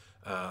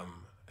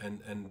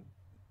 And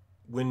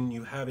when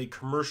you have a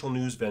commercial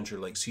news venture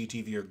like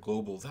CTV or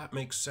Global, that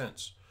makes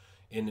sense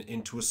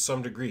to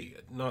some degree.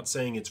 Not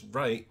saying it's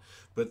right,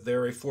 but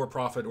they're a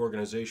for-profit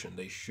organization.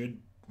 They should,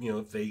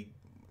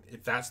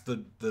 if that's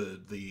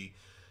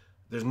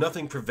there's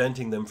nothing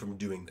preventing them from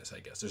doing this, I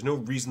guess. There's no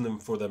reason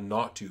for them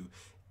not to,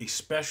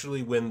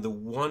 especially when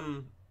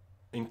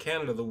in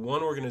Canada, the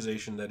one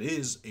organization that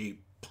is a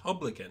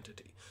public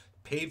entity,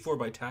 paid for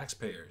by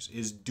taxpayers,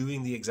 is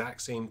doing the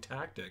exact same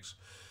tactics.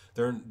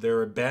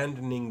 They're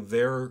abandoning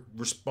their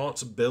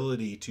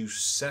responsibility to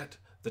set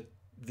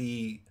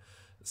the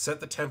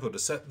tempo, to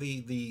set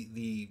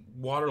the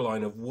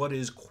waterline of what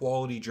is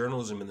quality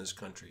journalism in this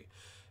country,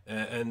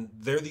 and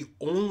they're the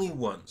only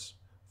ones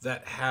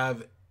that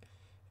have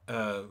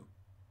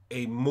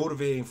a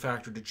motivating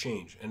factor to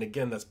change. And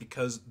again, that's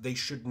because they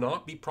should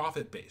not be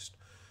profit-based.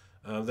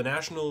 The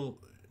National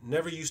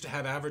never used to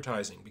have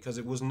advertising because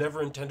it was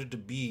never intended to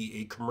be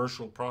a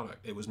commercial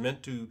product. It was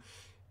meant to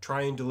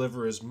try and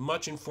deliver as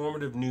much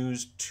informative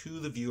news to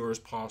the viewer as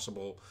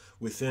possible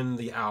within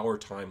the hour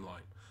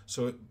timeline.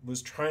 So it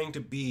was trying to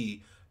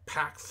be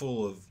packed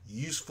full of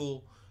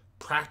useful,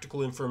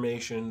 practical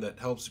information that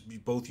helps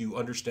both you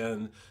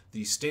understand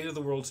the state of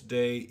the world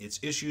today, its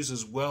issues,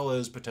 as well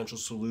as potential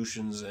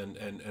solutions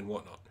and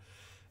whatnot.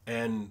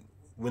 And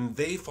when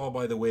they fall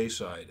by the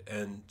wayside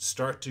and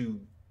start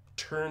to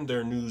turn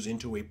their news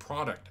into a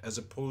product as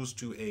opposed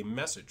to a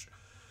message,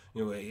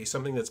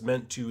 something that's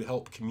meant to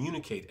help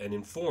communicate and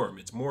inform.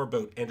 It's more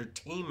about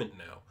entertainment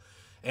now,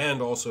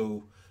 and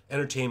also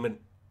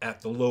entertainment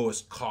at the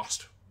lowest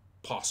cost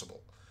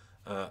possible.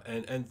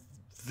 And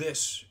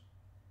this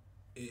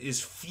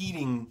is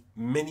feeding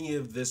many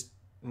of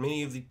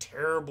the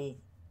terrible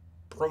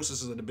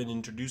processes that have been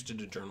introduced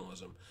into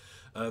journalism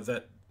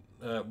that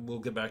we'll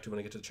get back to when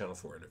I get to the Channel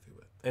 4 interview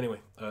with.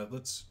 Anyway,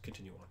 let's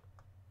continue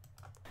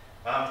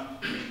on.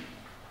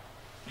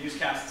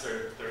 Newscasts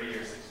are 30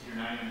 or 60 or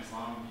 90 minutes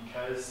long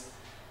because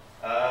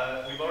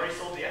we've already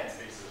sold the ad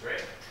spaces,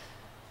 right?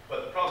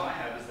 But the problem I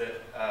have is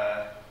that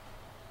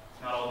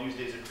not all news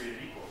days are created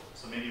equal.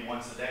 So maybe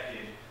once a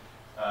decade,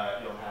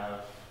 you'll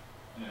have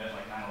an event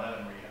like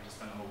 9/11 where you have to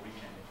spend the whole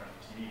weekend in front of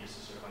the TV just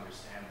to sort of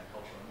understand the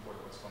cultural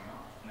import of what's going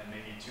on. And then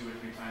maybe 2 or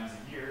 3 times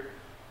a year,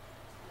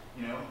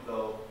 you know,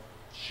 they'll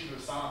shoot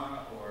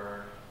Osama,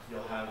 or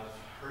you'll have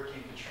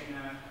Hurricane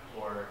Katrina,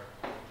 or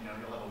you know,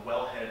 you'll have a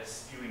wellhead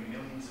spewing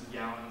millions of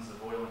gallons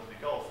of oil into the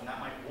Gulf, and that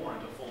might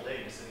warrant a full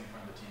day just sitting in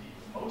front of the TV.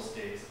 But most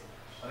days,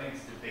 I think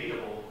it's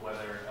debatable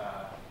whether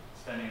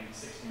spending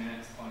 60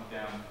 minutes plunked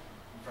down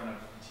in front of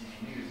TV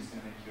news is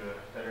going to make you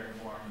a better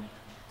informed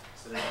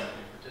citizen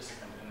and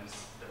participant in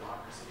this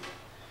democracy.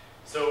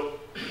 So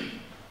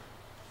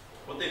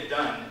what they've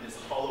done is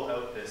hollow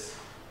out this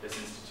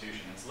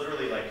institution. It's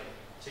literally like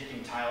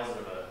taking tiles out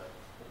of a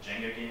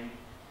Jenga game.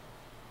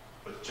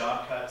 With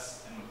job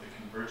cuts and with the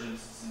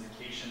convergence,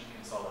 syndication,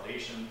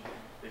 consolidation,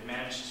 they've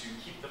managed to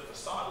keep the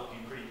facade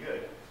looking pretty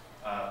good,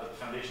 but the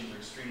foundations are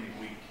extremely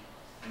weak.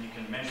 And you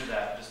can measure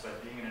that just by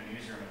being in a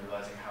newsroom and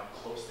realizing how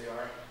close they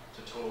are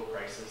to total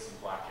crisis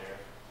and black air,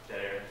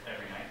 dead air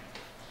every night.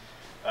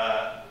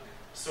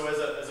 So as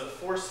a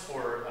force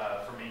for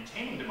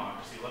maintaining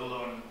democracy, let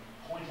alone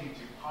pointing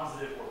to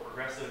positive or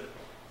progressive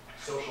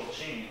social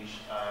change,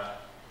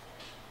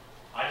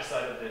 I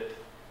decided that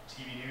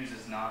TV news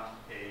is not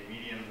a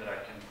medium that I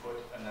can put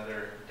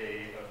another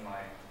day of my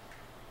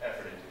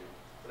effort into.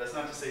 But that's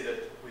not to say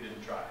that we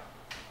didn't try.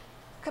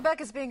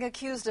 Quebec is being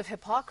accused of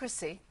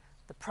hypocrisy.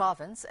 The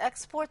province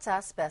exports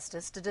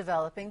asbestos to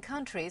developing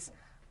countries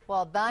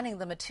while banning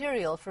the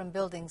material from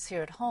buildings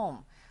here at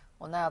home.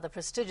 Well, now the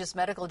prestigious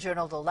medical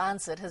journal The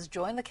Lancet has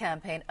joined the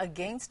campaign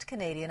against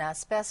Canadian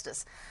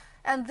asbestos.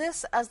 And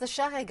this as the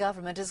Charest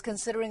government is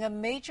considering a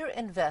major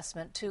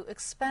investment to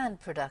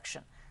expand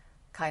production.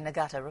 Kai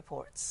Nagata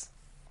reports.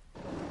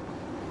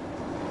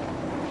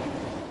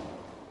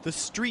 The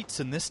streets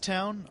in this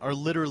town are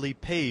literally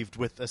paved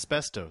with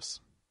asbestos.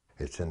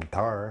 It's in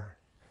tar,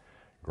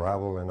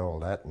 gravel and all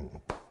that,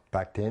 and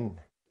packed in.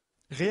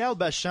 Réal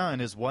Bachan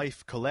and his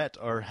wife Colette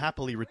are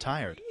happily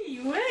retired.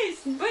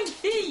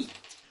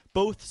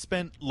 Both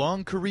spent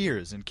long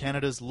careers in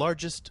Canada's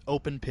largest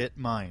open-pit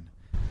mine.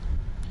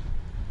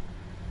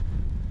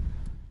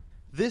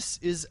 This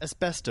is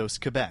Asbestos,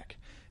 Quebec.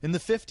 In the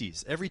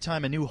 50s, every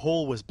time a new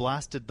hole was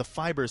blasted, the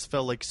fibers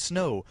fell like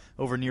snow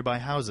over nearby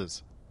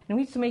houses. And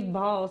we used to make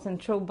balls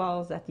and throw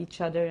balls at each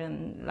other,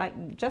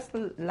 and just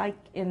like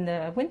in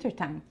the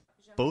wintertime.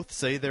 Both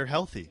say they're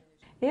healthy.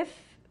 If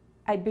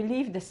I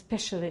believe the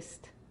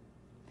specialist,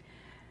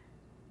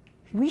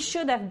 we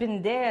should have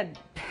been dead.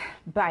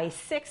 By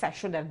 6, I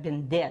should have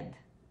been dead.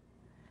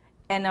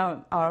 And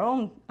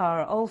our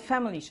whole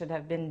family should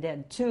have been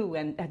dead too,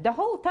 and the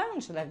whole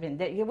town should have been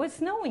dead. It was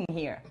snowing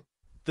here.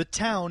 The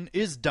town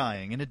is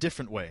dying in a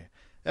different way.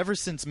 Ever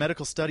since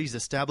medical studies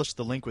established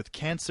the link with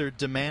cancer,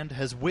 demand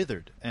has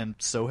withered, and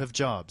so have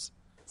jobs.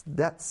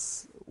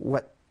 That's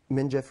what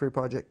Min-Jeffrey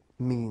Project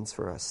means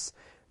for us.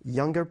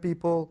 Younger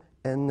people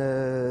and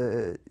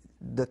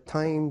the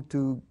time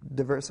to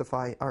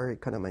diversify our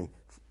economy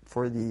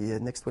for the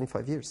next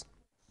 25 years.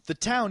 The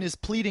town is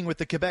pleading with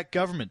the Quebec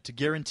government to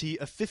guarantee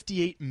a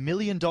 $58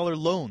 million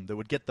loan that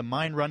would get the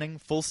mine running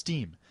full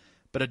steam.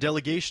 But a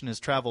delegation has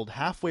traveled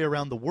halfway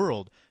around the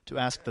world to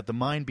ask that the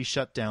mine be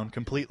shut down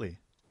completely.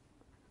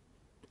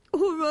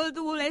 World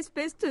all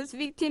asbestos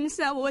victims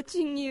are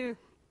watching you.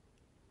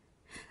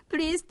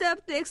 Please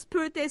stop the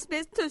export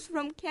asbestos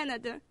from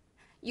Canada.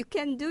 You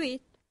can do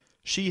it.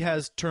 She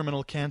has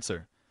terminal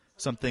cancer,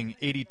 something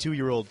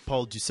 82-year-old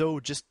Paul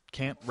Dussault just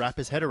can't wrap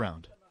his head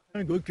around.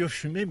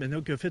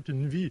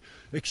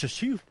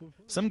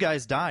 Some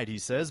guys died, he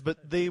says,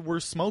 but they were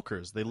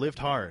smokers. They lived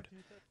hard.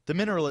 The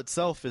mineral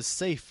itself is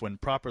safe when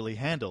properly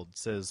handled,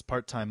 says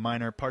part-time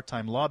miner,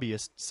 part-time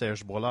lobbyist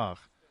Serge Boilard.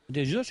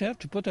 They just have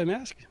to put a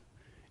mask,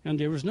 and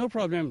there was no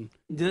problem.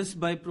 Just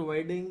by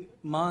providing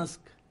mask,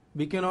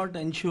 we cannot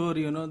ensure,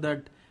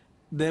 that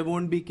there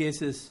won't be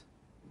cases.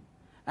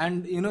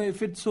 And,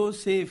 if it's so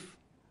safe,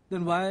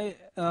 then why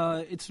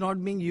it's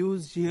not being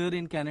used here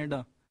in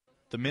Canada?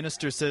 The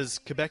minister says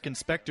Quebec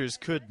inspectors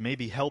could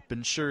maybe help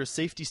ensure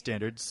safety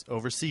standards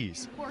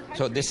overseas.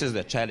 So this is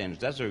the challenge.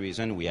 That's the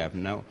reason we have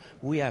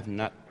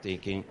not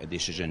taken a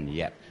decision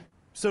yet.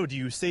 So do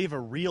you save a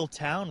real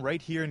town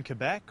right here in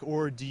Quebec,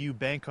 or do you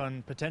bank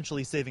on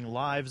potentially saving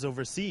lives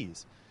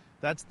overseas?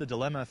 That's the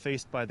dilemma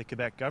faced by the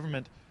Quebec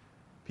government.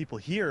 People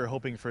here are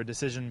hoping for a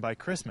decision by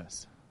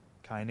Christmas.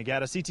 Kai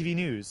Nagata, CTV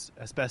News,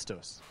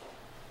 Asbestos.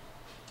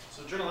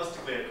 So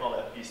journalistically, I call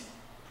that piece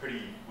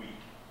pretty weak.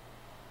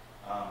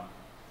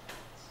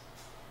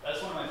 That's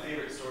one of my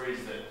favorite stories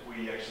that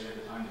we actually had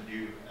the time to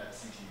do at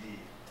CTV,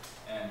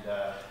 and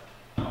I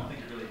don't think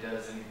it really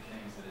does any of the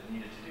things that it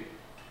needed to do.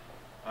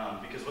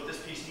 Because what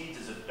this piece needs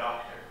is a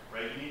doctor,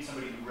 right? You need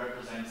somebody who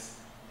represents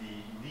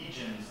the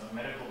legions of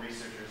medical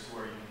researchers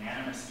who are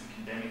unanimous in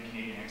condemning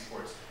Canadian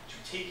exports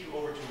to take you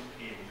over to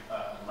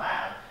a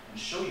lab and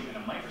show you in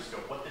a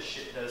microscope what this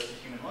shit does to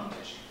human lung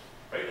tissue,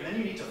 right? And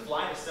then you need to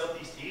fly to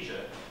Southeast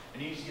Asia,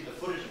 and you need to get the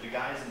footage of the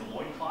guys in the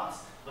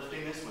loincloths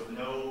lifting this with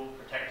no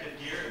protective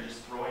gear and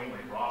just throwing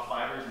like raw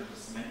fibers into the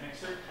cement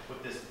mixer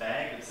with this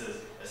bag that says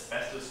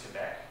Asbestos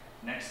Quebec,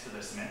 next to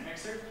the cement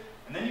mixer,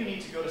 and then you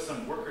need to go to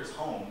some worker's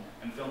home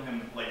and film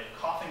him like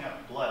coughing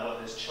up blood while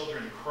his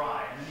children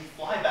cry, and then you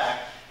fly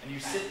back and you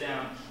sit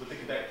down with the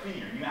Quebec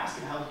Premier and you ask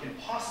him how he can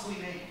possibly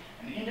make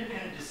an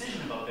independent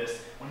decision about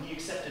this when he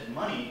accepted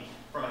money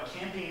from a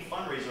campaign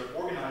fundraiser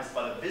organized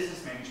by the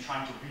businessman who's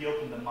trying to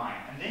reopen the mine.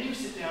 And then you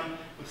sit down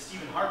with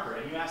Stephen Harper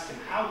and you ask him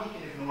how he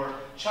can ignore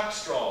Chuck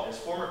Strahl, his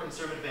former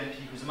Conservative MP,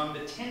 who's among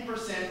the 10%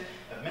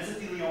 of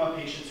mesothelioma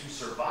patients who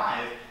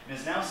survive, and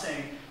is now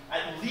saying,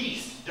 at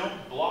least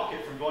don't block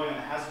it from going on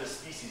the hazardous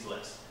species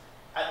list.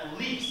 At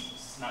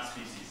least, not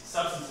species,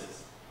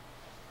 substances.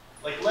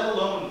 Like, let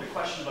alone the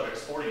question about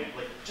exporting it.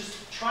 Like,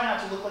 just try not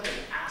to look like an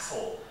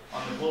asshole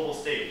on the global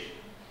stage.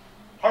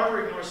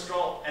 Harper ignores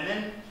Strahl, and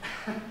then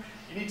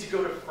you need to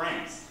go to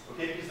France,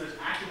 okay? Because there's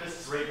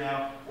activists right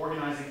now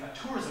organizing a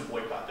tourism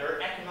boycott. There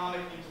are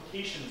economic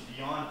implications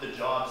beyond the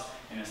jobs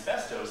in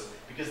asbestos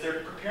because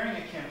they're preparing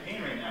a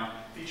campaign right now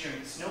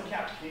featuring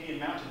snow-capped Canadian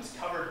mountains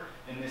covered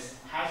in this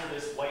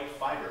hazardous white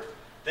fiber.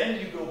 Then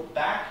you go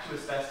back to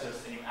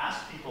asbestos and you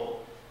ask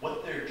people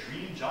what their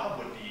dream job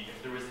would be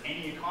if there was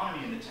any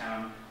economy in the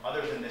town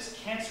other than this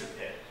cancer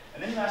pit.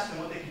 And then you ask them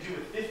what they could do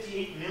with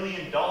 $58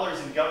 million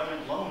in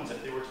government loans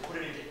if they were to put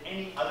it into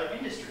any other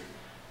industry,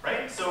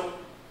 right? So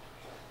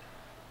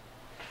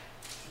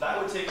that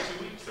would take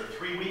 2 weeks or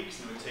 3 weeks,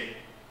 and it would take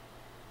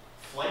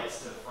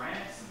flights to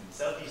France and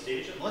Southeast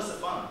Asia. Melissa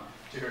Fung,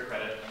 to her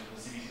credit, and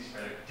the CBC's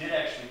credit, did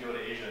actually go to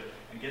Asia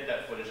and get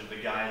that footage of the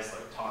guys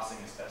like tossing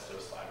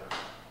asbestos fiber.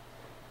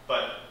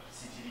 But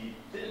CTV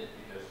didn't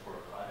because we're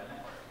a private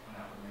network, and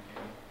that would make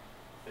any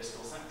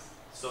fiscal sense.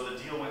 So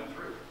the deal went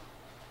through.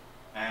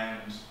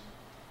 And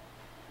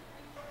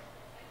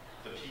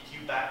the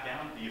PQ backed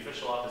down, the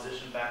official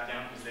opposition backed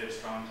down because they have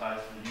strong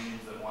ties to the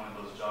unions that wanted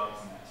those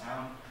jobs in that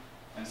town.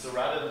 And so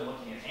rather than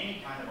looking at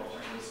any kind of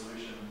alternative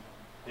solution,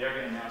 they are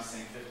going to now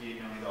sink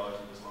 $58 million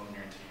into this loan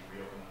guarantee and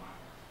reopen the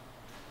mine.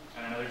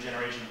 And another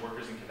generation of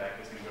workers in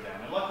Quebec is going to go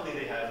down. And luckily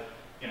they have,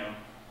 you know,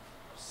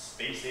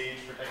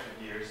 space-age protective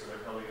gear, so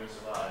they're probably going to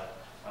survive,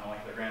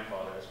 unlike their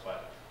grandfathers.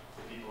 But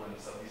the people in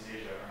Southeast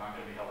Asia are not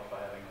going to be helped by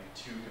having like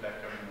 2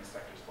 Quebec government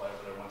inspectors fly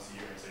over there once a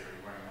year and say, are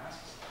you wearing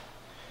masks?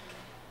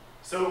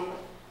 So,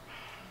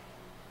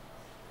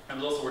 I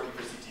was also working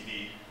for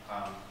CTV.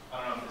 I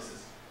don't know if this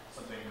is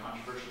something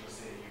controversial to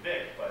say at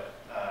UVic, but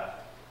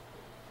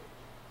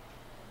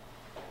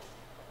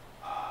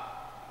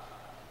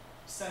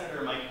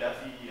Senator Mike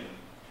Duffy and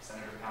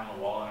Senator Pamela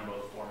Wallin are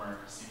both former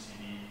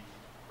CTV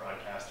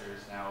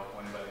broadcasters, now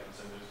appointed by the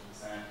Conservatives to the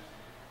Senate.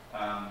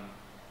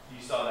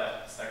 You saw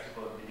that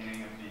spectacle at the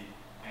beginning of the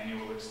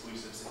annual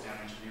exclusive sit-down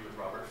interview with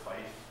Robert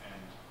Fife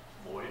and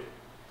Lloyd,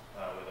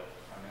 where the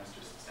Prime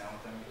Minister sits down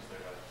with them because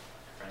they're a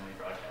friendly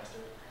broadcaster.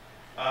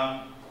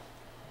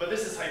 But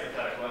this is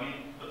hypothetical. I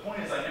mean, the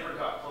point is I never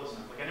got close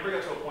enough. Like, I never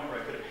got to a point where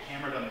I could have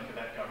hammered on the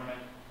Quebec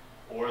government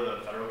or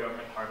the federal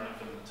government hard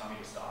enough for them to tell me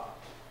to stop.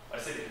 I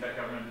say the Quebec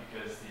government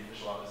because the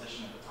official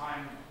opposition at the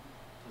time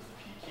was the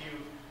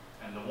PQ,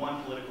 and the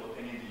one political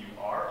opinion that you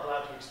are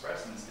allowed to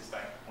express, and this gets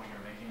back to the point you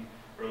were making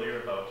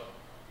earlier about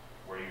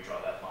where you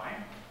draw that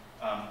line.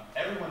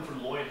 Everyone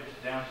from Lloyd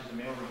down to the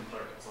mailroom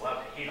clerk is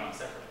allowed to hate on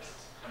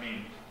separatists. I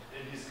mean,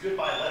 in his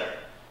goodbye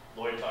letter,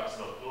 Lloyd talks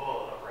about,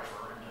 oh, the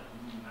referendum,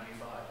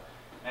 95.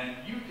 And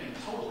you can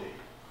totally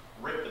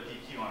rip the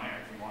PQ on air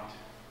if you want to.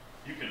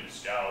 You can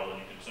scowl and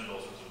you can send all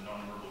sorts of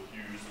non-verbal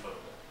cues about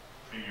the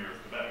Premier of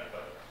Quebec,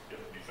 but you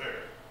have to be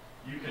fair.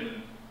 You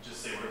can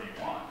just say whatever you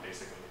want,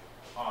 basically,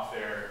 off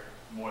air,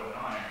 more than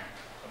on air,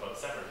 about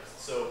separatists.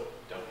 So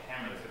don't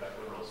hammer the Quebec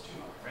Liberals too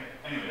hard, right?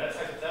 Anyway, that's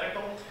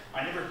hypothetical.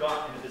 I never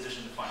got in the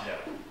position to find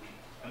out.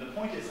 And the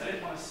point is, I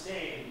didn't want to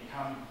stay and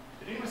become.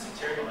 Did anyone see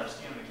Terry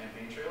Malevsky on the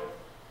campaign trail?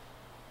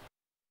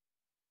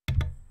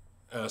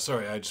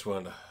 Sorry, I just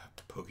wanted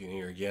to poke in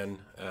here again.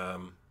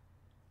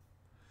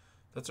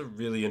 That's a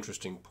really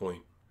interesting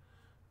point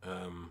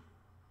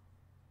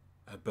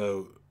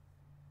about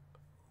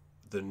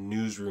the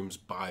newsroom's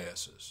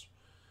biases.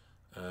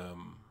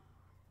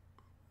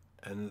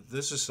 And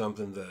this is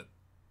something that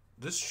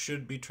this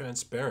should be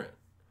transparent.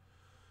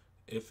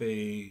 If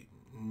a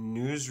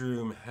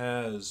newsroom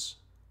has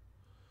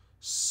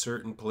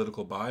certain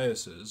political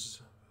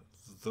biases,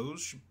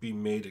 those should be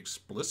made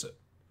explicit.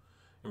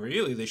 And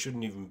really, they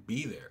shouldn't even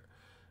be there.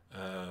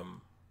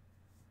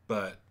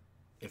 But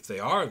if they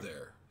are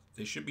there,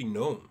 they should be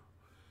known,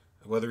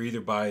 whether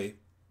either by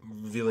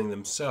revealing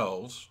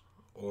themselves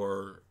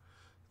or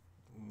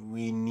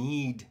we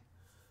need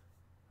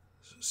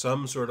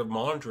some sort of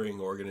monitoring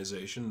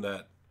organization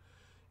that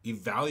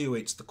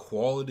evaluates the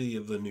quality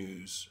of the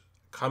news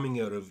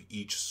coming out of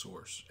each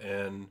source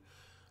and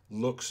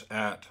looks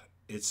at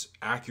its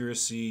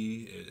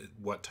accuracy,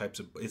 what types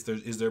of, if there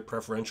is there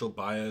preferential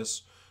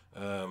bias,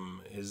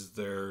 is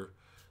there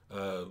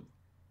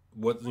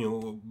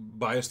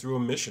bias through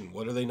omission?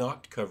 What are they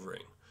not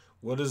covering?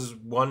 What is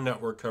one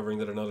network covering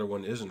that another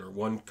one isn't, or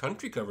one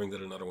country covering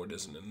that another one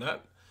isn't? And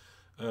that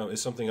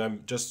is something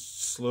I'm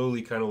just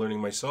slowly kind of learning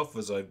myself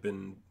as I've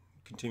been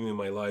continuing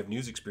my live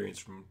news experience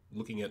from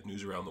looking at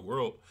news around the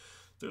world,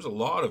 there's a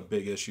lot of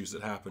big issues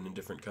that happen in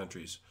different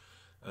countries.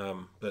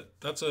 But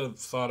that's a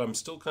thought I'm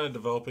still kind of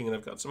developing, and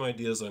I've got some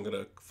ideas I'm going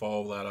to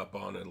follow that up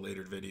on in a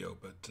later video.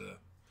 But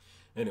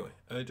anyway,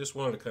 I just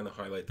wanted to kind of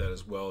highlight that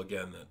as well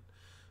again, that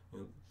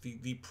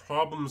the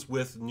problems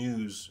with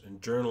news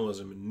and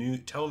journalism,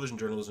 and television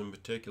journalism in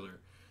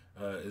particular,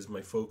 is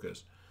my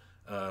focus.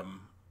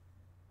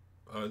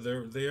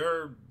 They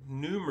are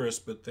numerous,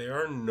 but they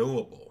are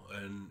knowable,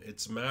 and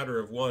it's a matter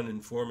of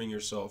informing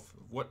yourself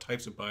of what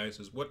types of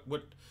biases,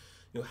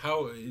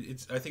 how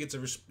it's. I think it's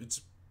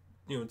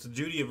the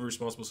duty of a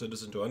responsible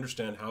citizen to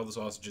understand how the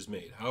sausage is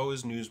made, how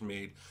is news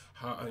made,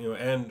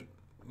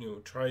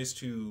 tries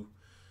to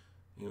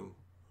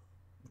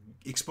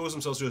expose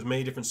themselves to as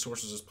many different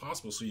sources as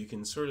possible, so you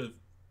can sort of.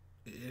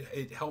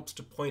 It helps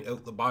to point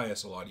out the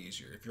bias a lot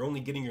easier. If you're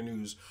only getting your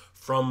news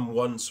from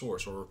one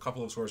source or a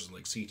couple of sources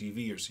like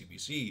CTV or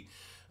CBC,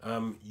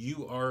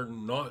 you are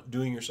not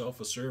doing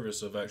yourself a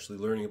service of actually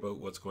learning about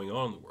what's going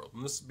on in the world.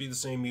 And this would be the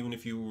same even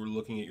if you were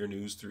looking at your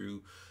news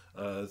through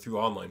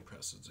online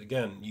presses.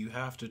 Again, you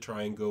have to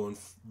try and go and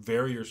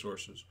vary your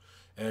sources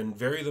and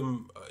vary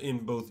them in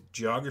both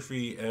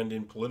geography and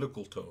in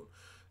political tone.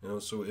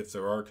 So if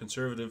there are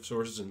conservative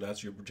sources and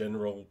that's your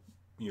general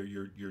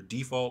your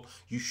default,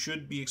 you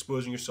should be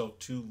exposing yourself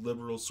to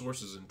liberal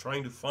sources and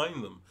trying to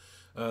find them,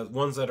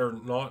 ones that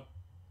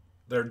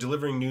are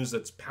delivering news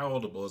that's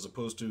palatable, as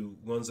opposed to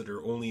ones that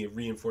are only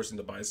reinforcing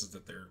the biases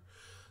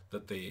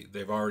that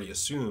they've already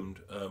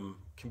assumed.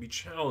 Can be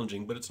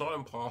challenging, but it's not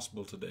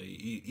impossible today,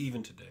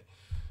 even today.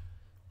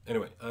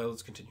 Anyway,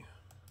 let's continue.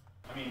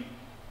 I mean,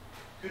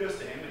 kudos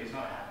to him, but he's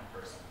not a happy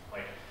person.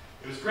 Like,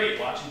 it was great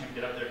watching him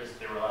get up there because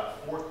they were allowed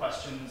 4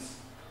 questions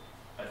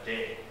a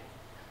day.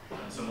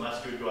 And so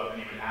Molesky would go up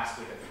and he would ask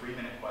like a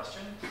 3-minute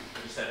question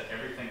that just had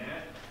everything in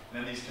it. And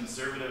then these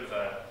conservative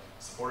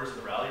supporters of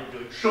the rally would be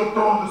like, shut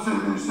down the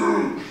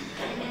CBC!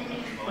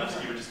 And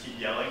Molesky would just keep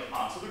yelling,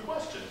 answer the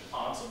question,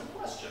 answer the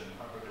question. And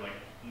Harper would be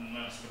like,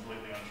 that's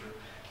completely untrue.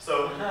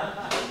 So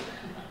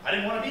I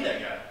didn't want to be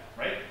that guy,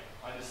 right?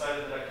 I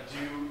decided that I could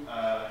do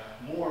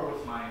more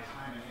with my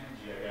time and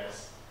energy, I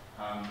guess,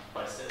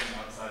 by stepping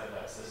outside of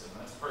that system.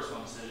 That's a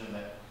personal decision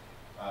that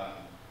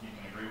you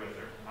can agree with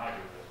or not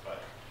agree with,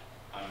 but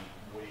I'm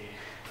way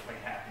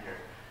happier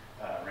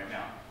right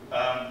now.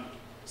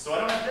 So I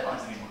don't have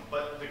deadlines anymore.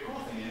 But the cool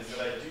thing is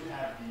that I do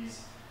have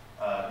these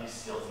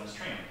skills and this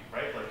training,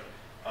 right? Like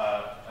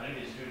I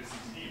didn't get to do it at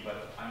CTV,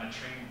 but I'm a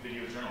trained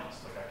video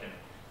journalist. Like I can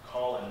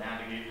call and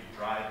navigate and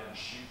drive and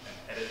shoot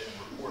and edit and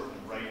report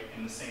and write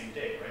in the same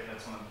day, right?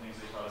 That's one of the things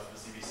they taught us at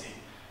the CBC.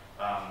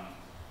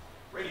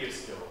 Radio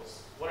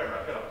skills, whatever.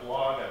 I've got a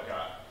blog. I've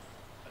got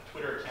a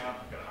Twitter account.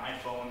 I've got an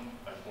iPhone.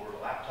 I've borrowed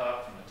a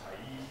laptop from the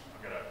Tyee.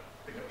 I've got a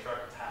pickup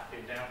truck that's half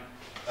paid down.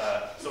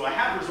 So I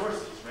have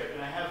resources, right?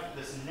 And I have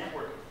this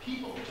network of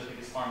people, which I think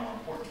is far more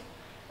important.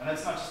 And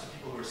that's not just the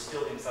people who are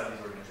still inside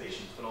these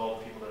organizations, but all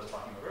the people that I was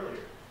talking about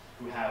earlier,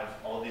 who have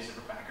all of these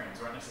different backgrounds,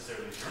 who aren't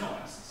necessarily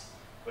journalists,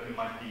 but who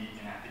might be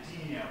in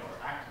academia or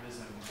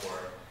activism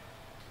or,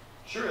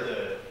 sure,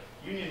 the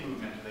union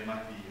movement, or they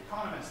might be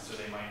economists,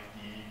 or they might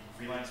be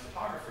freelance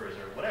photographers,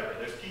 or whatever.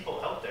 There's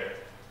people out there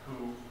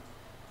who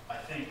I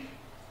think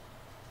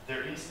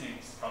their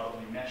instincts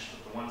probably meshed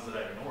with the ones that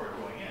I ignored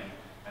going in,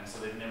 and so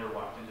they've never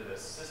walked into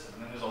this system.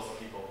 And then there's also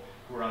people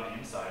who are on the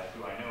inside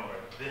who I know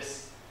are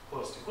this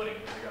close to quitting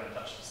because they got in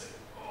touch to say,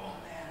 oh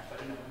man, if I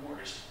didn't have a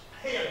mortgage,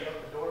 hey, I'd be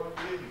out the door with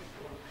you,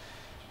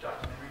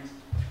 documentaries.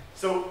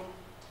 So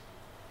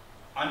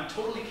I'm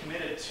totally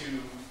committed to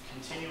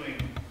continuing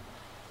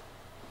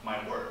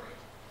my work.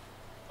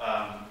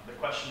 The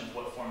question is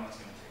what form that's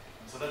going to take.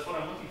 And so that's what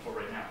I'm looking for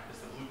right now, is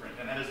the blueprint.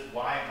 And that is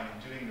why I'm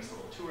doing this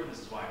little tour, this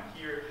is why I'm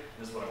here,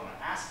 this is what I want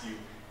to ask you,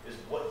 is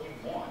what you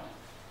want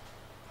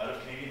out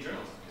of Canadian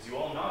journalism. Because you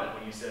all nodded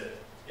when you said,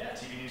 yeah,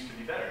 TV news could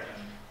be better.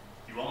 And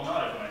you all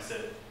nodded when I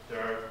said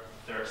there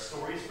are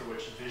stories for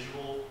which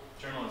visual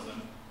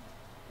journalism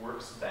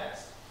works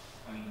best.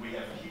 And we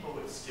have people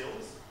with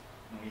skills,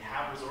 and we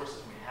have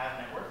resources, we have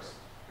networks.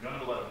 We don't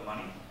have a lot of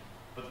money,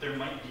 but there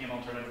might be an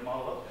alternative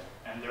model out there.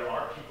 And there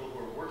are people who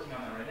are working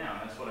on that right now,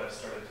 and that's what I've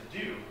started to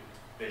do,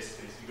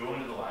 basically, is to go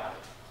into the lab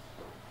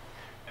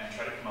and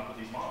try to come up with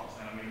these models.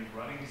 And I'm going to be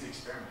running these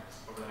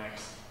experiments over the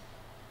next,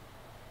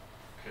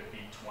 could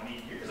be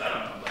 20 years, I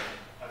don't know. But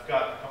I've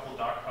got a couple of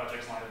doc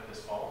projects lined up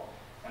this fall,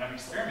 and I'm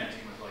experimenting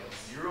with like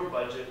zero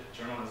budget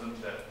journalism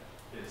that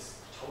is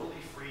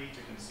totally free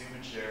to consume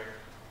and share,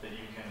 that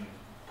you can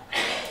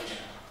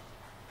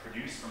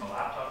produce from a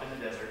laptop in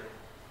the desert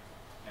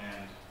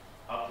and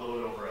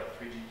upload over a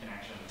 3G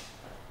connection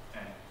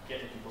and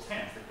get in people's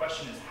hands. The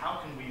question is,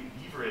 how can we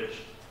leverage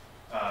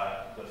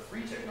the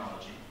free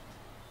technology,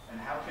 and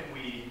how can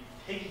we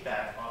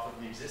piggyback off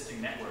of the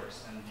existing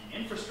networks and the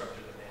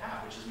infrastructure that they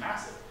have, which is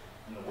massive,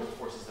 and the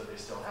workforces that they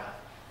still have.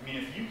 I mean,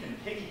 if you can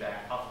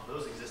piggyback off of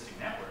those existing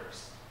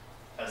networks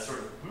as sort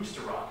of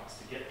booster rockets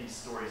to get these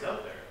stories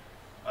out there,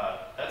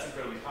 that's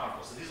incredibly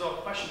powerful. So these are all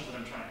questions that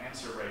I'm trying to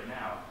answer right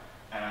now,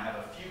 and I have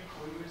a few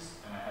clues,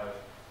 and I have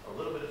a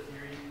little bit of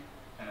theory,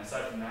 and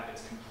aside from that,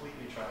 it's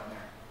completely trial and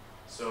error.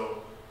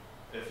 So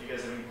if you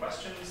guys have any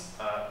questions,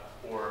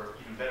 or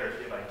even better, if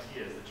you have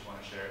ideas that you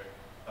want to share,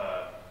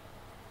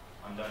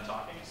 I'm done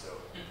talking, so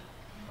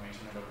I'm going to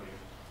turn it over to you.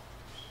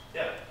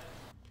 Yeah.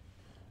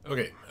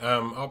 Okay,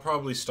 I'll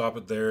probably stop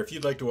it there. If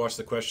you'd like to watch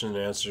the question and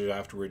answer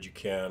afterward, you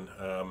can.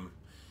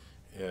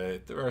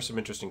 There are some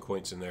interesting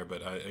points in there,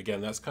 but again,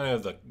 that's kind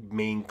of the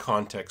main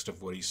context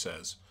of what he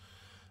says.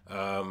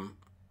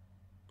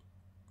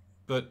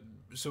 But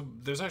so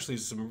there's actually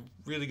some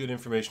really good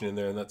information in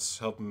there, and that's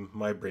helping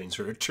my brain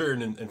sort of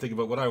turn and think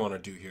about what I want to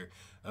do here.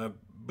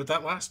 But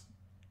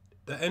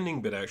the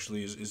ending bit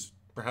actually is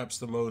perhaps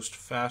the most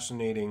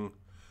fascinating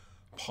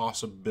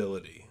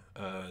possibility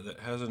that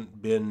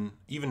hasn't been,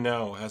 even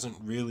now, hasn't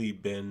really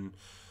been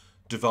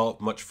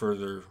developed much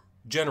further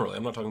generally.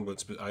 I'm not talking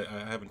about, I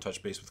haven't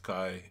touched base with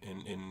Kai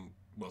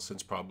well,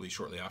 since probably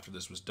shortly after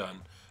this was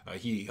done.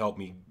 He helped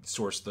me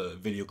source the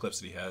video clips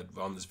that he had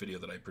on this video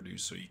that I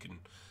produced, so you can,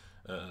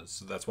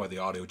 so that's why the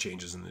audio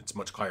changes and it's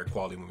much higher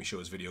quality when we show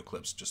his video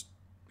clips, just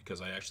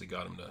because I actually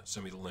got him to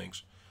send me the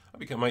links.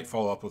 I might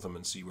follow up with him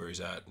and see where he's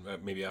at.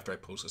 Maybe after I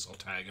post this, I'll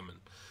tag him and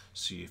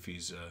see if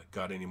he's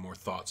got any more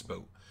thoughts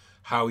about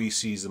how he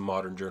sees the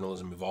modern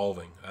journalism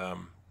evolving.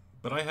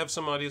 But I have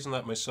some ideas on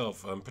that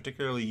myself,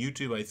 particularly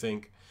YouTube, I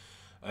think,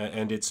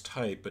 and its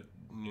type. But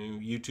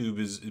YouTube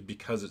is,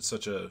 because it's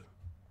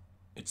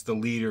it's the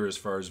leader as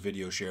far as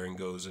video sharing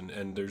goes,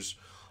 and there's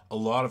a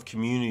lot of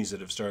communities that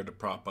have started to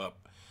pop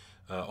up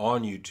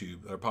on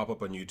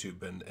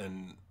YouTube,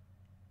 and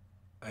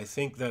I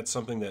think that's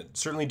something that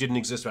certainly didn't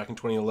exist back in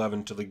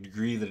 2011 to the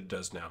degree that it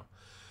does now.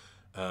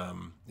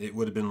 It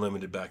would have been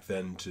limited back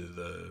then to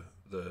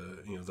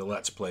the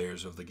Let's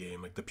Players of the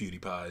game, like the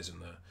PewDiePies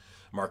and the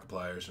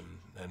Markipliers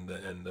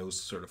and those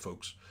sort of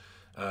folks.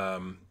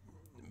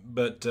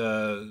 But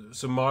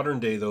so modern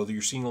day, though,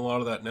 you're seeing a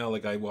lot of that now.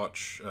 Like I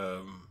watch,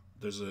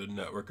 there's a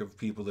network of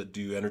people that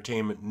do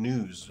entertainment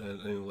news,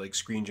 like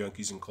Screen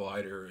Junkies and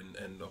Collider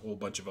and a whole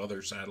bunch of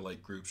other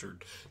satellite groups or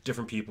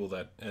different people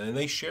and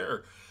they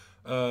share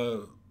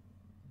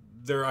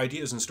their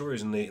ideas and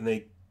stories, and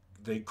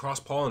they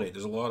cross-pollinate.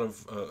 There's a lot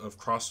of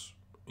cross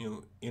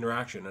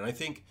interaction, and I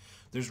think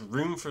there's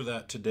room for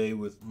that today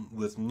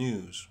with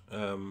news.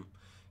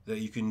 That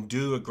you can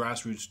do a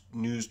grassroots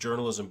news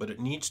journalism, but it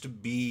needs to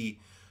be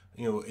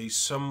a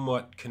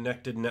somewhat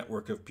connected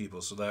network of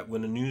people, so that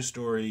when a news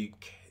story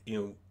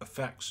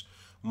affects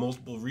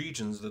multiple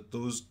regions, that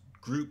those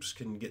groups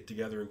can get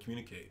together and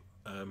communicate.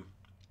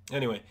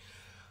 Anyway,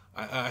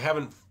 I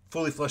haven't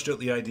fully fleshed out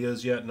the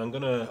ideas yet, and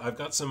I've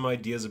got some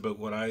ideas about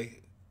what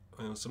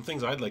some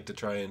things I'd like to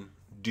try and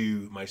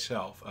do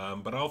myself,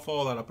 but I'll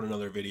follow that up in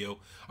another video.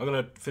 I'm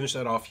gonna finish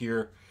that off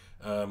here.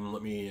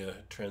 Let me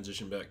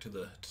transition back to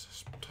the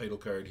title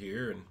card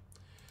here, and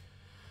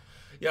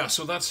yeah,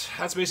 so that's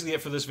basically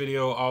it for this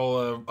video.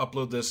 I'll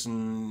upload this,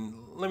 and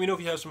let me know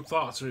if you have some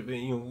thoughts,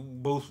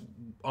 both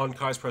on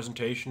Kai's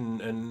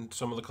presentation and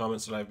some of the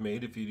comments that I've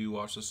made. If you do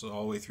watch this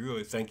all the way through,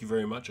 I thank you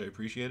very much. I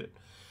appreciate it.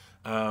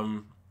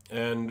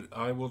 And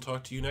I will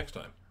talk to you next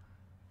time.